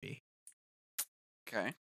movie.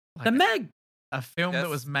 Okay. Like The Meg. a film Yes. that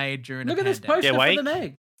was made during Look a at this pandemic. poster Yeah, for the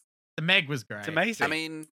Meg. The Meg was great. It's amazing. I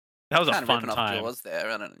mean, that was a kind of fun ripping off time. Jaws there.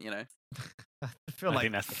 I don't, I feel I like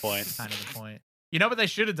think that's the point. that's kind of the point. You know what they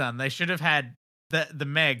should have done? They should have had the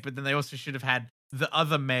Meg, but then they also should have had the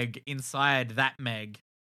other Meg inside that Meg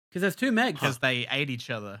Because there's two Megs. because they ate each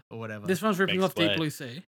other or whatever. This one's ripping Meg off Deep split. Blue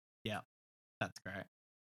Sea. That's great.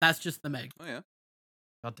 That's just the Meg. Oh yeah.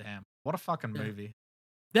 God damn. What a fucking Yeah. movie.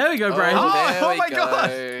 There we go, Brady. there Oh we my go. God.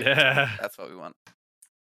 Yeah. That's what we want.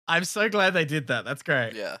 I'm so glad they did that. That's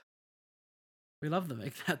great. Yeah. We love the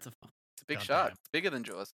Meg. That's a fun. It's a big God shark. damn. It's bigger than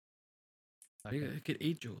Jaws. Okay. It could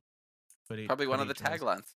eat Jaws. Probably one of the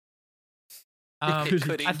taglines. taglines. It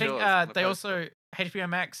could eat I think Jaws on the they poster. also HBO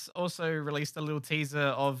Max also released a little teaser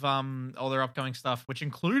of all their upcoming stuff, which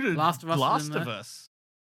included Last of Us was in there. Us.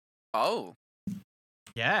 Oh,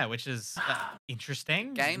 Yeah, which is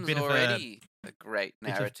interesting. game's Bit of already a great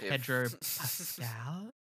bit of narrative. Pedro Pascal.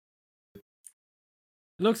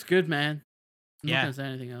 Looks good, man. I'm Yeah. not gonna say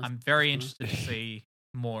anything else. I'm very interested to see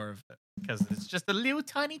more of it because it's just a little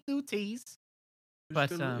tiny tease.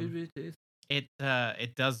 But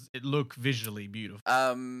it does look visually beautiful.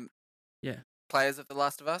 Yeah. Players of The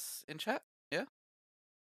Last of Us in chat.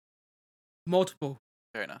 Multiple.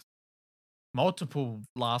 Very nice. Multiple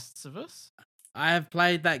Lasts of Us. I have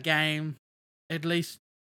played that game at least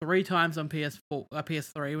 3 times on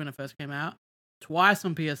PS3 when it first came out, twice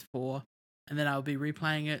on PS4, and then I'll be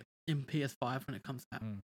replaying it in PS5 when it comes out.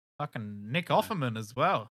 Fucking Nick Offerman as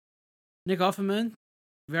well. Nick Offerman,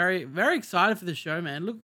 very very excited for the show,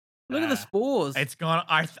 man. Look at the spores. It's gone.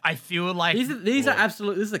 I feel like these are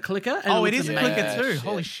absolute. This is a clicker. And it is a clicker too. Shit.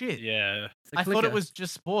 Holy shit! Yeah. I thought it was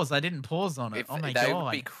just spores. I didn't pause on it. Oh my god, they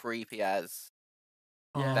would be creepy as.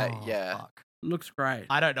 Yeah. Fuck. Looks great.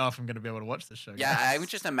 I don't know if I'm going to be able to watch this show. Yeah, guys. I was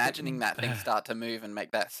just imagining that thing start to move and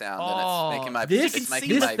make that sound, Oh, and it's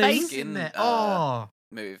making my this skin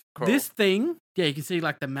move. Crawl. This thing, yeah, you can see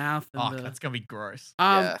like the mouth. And that's gonna be gross.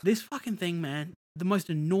 Yeah. This fucking thing, man, the most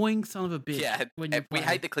annoying son of a bitch. Yeah, when you we play.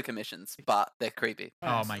 hate the clicker missions, but they're creepy.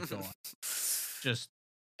 Oh my god.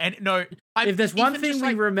 If there's one thing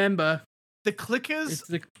we remember, the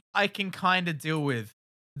clickers, I can kind of deal with.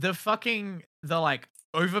 The like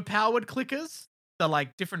overpowered clickers, the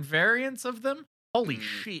like different variants of them. Holy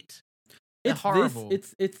shit. They're horrible.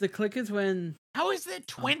 It's the clickers when. How is there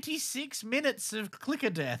 26 minutes of clicker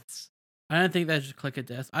deaths? I don't think they're just clicker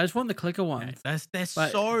deaths. I just want the clicker ones. They're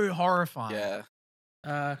so horrifying.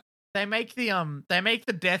 Yeah. They make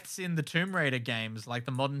the deaths in the Tomb Raider games, like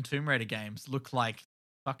the modern Tomb Raider games, look like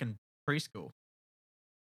fucking preschool.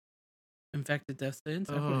 Infected death scenes.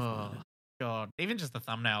 Oh god. Even just the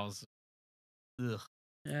thumbnails. Ugh.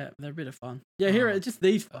 Yeah, they're a bit of fun. Yeah, here just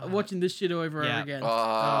these watching this shit over and over again.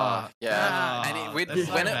 Oh, yeah. And when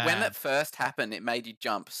bad. it first happened, it made you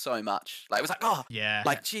jump so much. Like it was like, oh, yeah,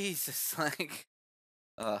 like Jesus, like,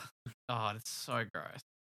 oh, it's so gross.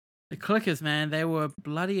 The clickers, man, they were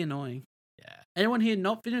bloody annoying. Yeah. Anyone here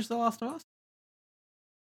not finished The Last of Us?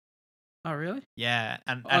 Oh, really? Yeah,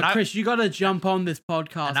 and Chris, you got to jump on this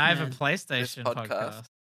podcast. And I have a PlayStation podcast.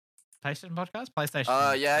 PlayStation.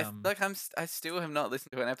 Oh yeah, I still have not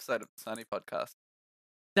listened to an episode of the Sony podcast.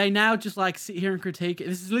 They now just like sit here and critique it.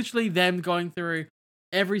 This is literally them going through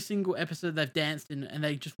every single episode they've danced in, and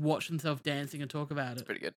they just watch themselves dancing and talk about it.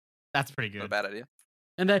 Pretty good. That's pretty good. Not a bad idea.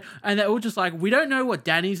 And they're all just like, we don't know what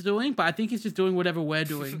Danny's doing, but I think he's just doing whatever we're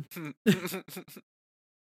doing.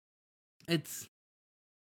 It's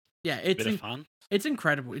fun. It's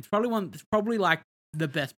incredible. It's probably like the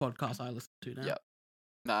best podcast I listen to now. Yep.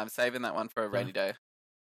 No, I'm saving that one for a rainy day.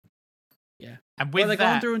 Yeah. And with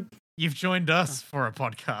that, you've joined us for a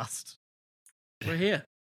podcast. We're here.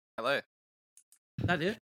 Hello. Is that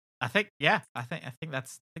it? I think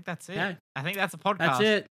that's it. Yeah. I think that's a podcast. That's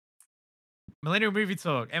it. Millennial Movie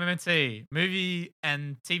Talk, MMT, movie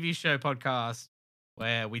and TV show podcast,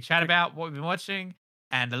 where we chat about what we've been watching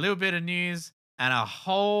and a little bit of news and a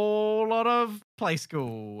whole lot of Play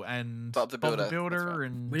School and Bob the Builder, right.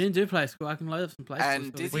 And we didn't do Play School. I can load up some Play School.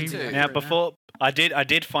 And Disney too. Now, before I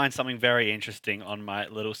did find something very interesting on my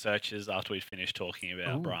little searches after we finished talking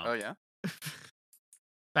about Brum. Oh yeah.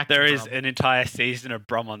 There is an entire season of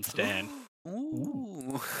Brum on Stan.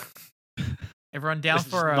 Ooh. Everyone down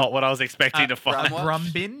for not what I was expecting to find. Brum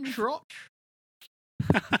binge watch?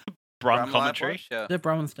 Brum commentary. Watch, yeah. Is that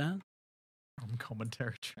Brum on Stan? Brum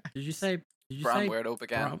commentary track. Did you say Brum where it all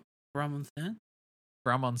began? Brum on Stan?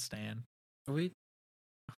 Brum on Stan. Are we?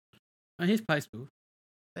 Oh, here's Play School.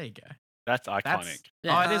 There you go. That's iconic.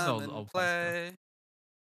 Oh, it is old Play School.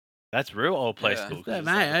 That's real old Play School. Yeah,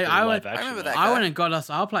 mate, I remember that. I went and got us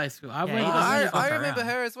our Play School. I remember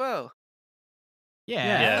her as well.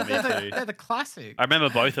 Yeah, me too. They're the classic. I remember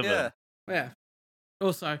both of them. Yeah.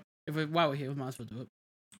 Also, while we're here, we might as well do it.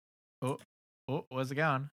 Oh, where's it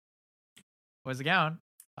going?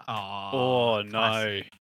 Oh no.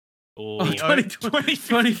 Oh,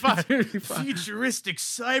 2025 futuristic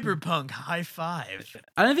cyberpunk high five.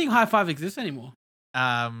 I don't think High Five exists anymore.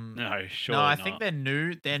 No, sure. No, I think they're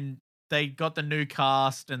new. Then they got the new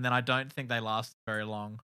cast, and then I don't think they last very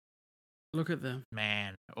long. Look at them,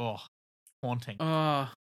 man. Oh, haunting. Oh,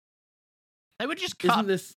 they would just cut.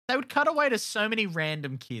 They would cut away to so many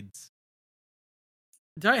random kids.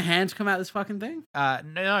 Don't hands come out this fucking thing?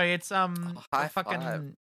 No, it's High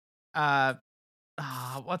fucking five.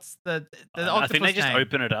 What's the octopus I think they just name?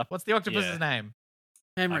 open it up. What's the octopus's name?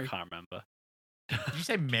 Henry. I can't remember. Did you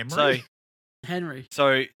say memory? Henry.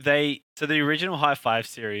 So the original High Five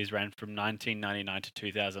series ran from 1999 to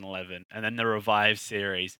 2011, and then the revived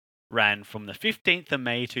series ran from the 15th of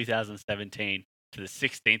May 2017 to the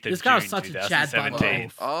 16th of June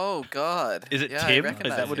 2017. Oh God! Is it Tim?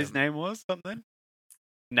 Is that what his name was? Something.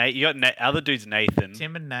 Nate, you got other dude's Nathan.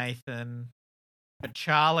 Tim and Nathan.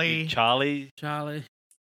 Charlie.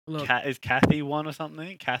 Look, is Kathy one or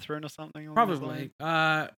something? Catherine or something? Probably.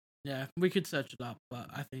 Yeah, we could search it up, but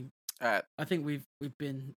I think. All right. I think we've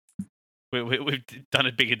been. We've done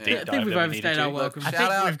a bigger deep dive. I think we've overstayed our welcome. I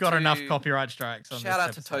think we've got enough copyright strikes on shout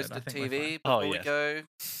out this to episode. Toasted TV before we go.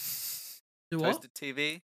 Do what? Toasted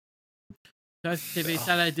TV. Toasted TV,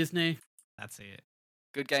 Saturday Disney. That's it.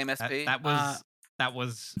 Good Game SP. That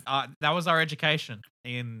that was our education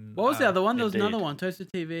in. What was the other one? There was Indeed. another one. Toaster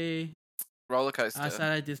TV, Roller Coaster.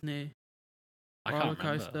 Saturday Disney, I Roller can't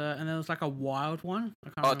remember. Coaster, and then there was like a wild one. I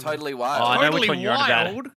can't Oh, remember. Totally Wild. Oh, I know Totally which one you're on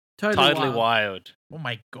about. Wild. Totally Wild. Oh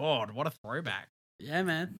my god, what a throwback! Yeah,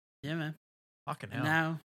 man. Yeah, man. Fucking And hell.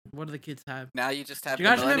 now, what do the kids have? Now you just have Do the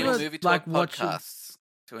you guys Millennial remember, Movie like, Talk watching- podcasts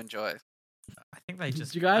to enjoy. I think they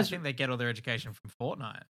just. you guys- I think they get all their education from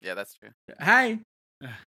Fortnite. Yeah, that's true. Hey,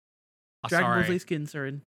 Oh, Dragon Ball sorry, Z skins are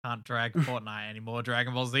in. can't drag Fortnite anymore.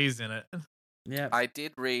 Dragon Ball Z's in it. Yeah. I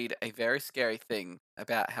did read a very scary thing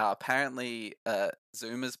about how apparently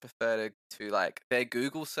Zoomers prefer to like their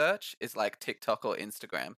Google search is like TikTok or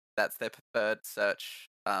Instagram. That's their preferred search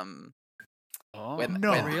Oh.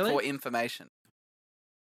 No. Really? for information.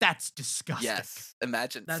 That's disgusting. Yes,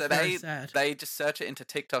 imagine. That's so very sad. they just search it into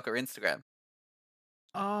TikTok or Instagram.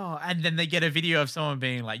 Oh, and then they get a video of someone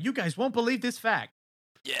being like, "You guys won't believe this fact."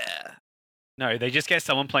 Yeah. No, they just get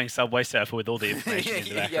someone playing Subway Surfer with all the information in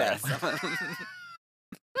the background.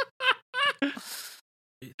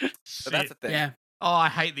 So that's a thing. Yeah. Oh, I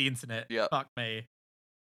hate the internet. Yep. Fuck me.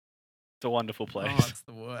 It's a wonderful place. Oh, it's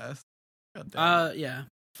the worst. God damn it. Yeah.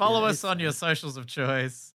 Follow yeah, us it's on your sad. socials of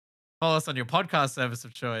choice. Follow us on your podcast service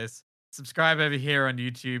of choice. Subscribe over here on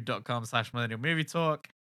youtube.com/millennial movie talk.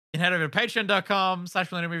 You can head over to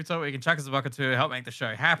patreon.com/millennial movie talk where you can chuck us a buck or two, help make the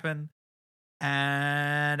show happen.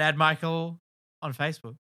 And add Michael on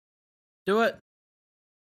Facebook. Do it.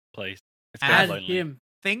 Please. It's Add Add getting lonely. him.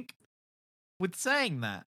 Think with saying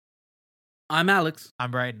that. I'm Alex.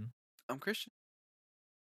 I'm Brayden. I'm Christian.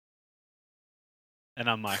 And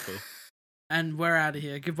I'm Michael. And we're out of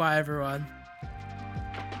here. Goodbye, everyone.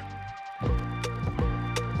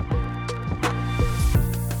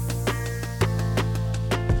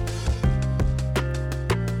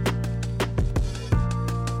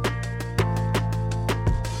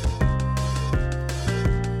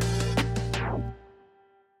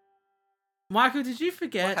 Michael, did you What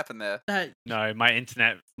forget happened there? that? No, my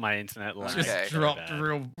internet line Okay. Just is so dropped bad.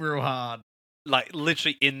 real hard. Like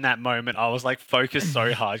literally in that moment, I was like focused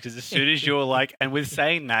so hard because as soon as you're like, and with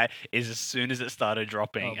saying that is as soon as it started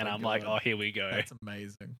dropping, Oh and my I'm like, God. oh, here we go. That's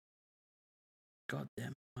amazing. God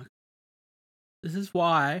damn. Michael. This is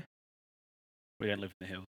why We don't live in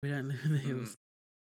the hills. we don't live in the hills.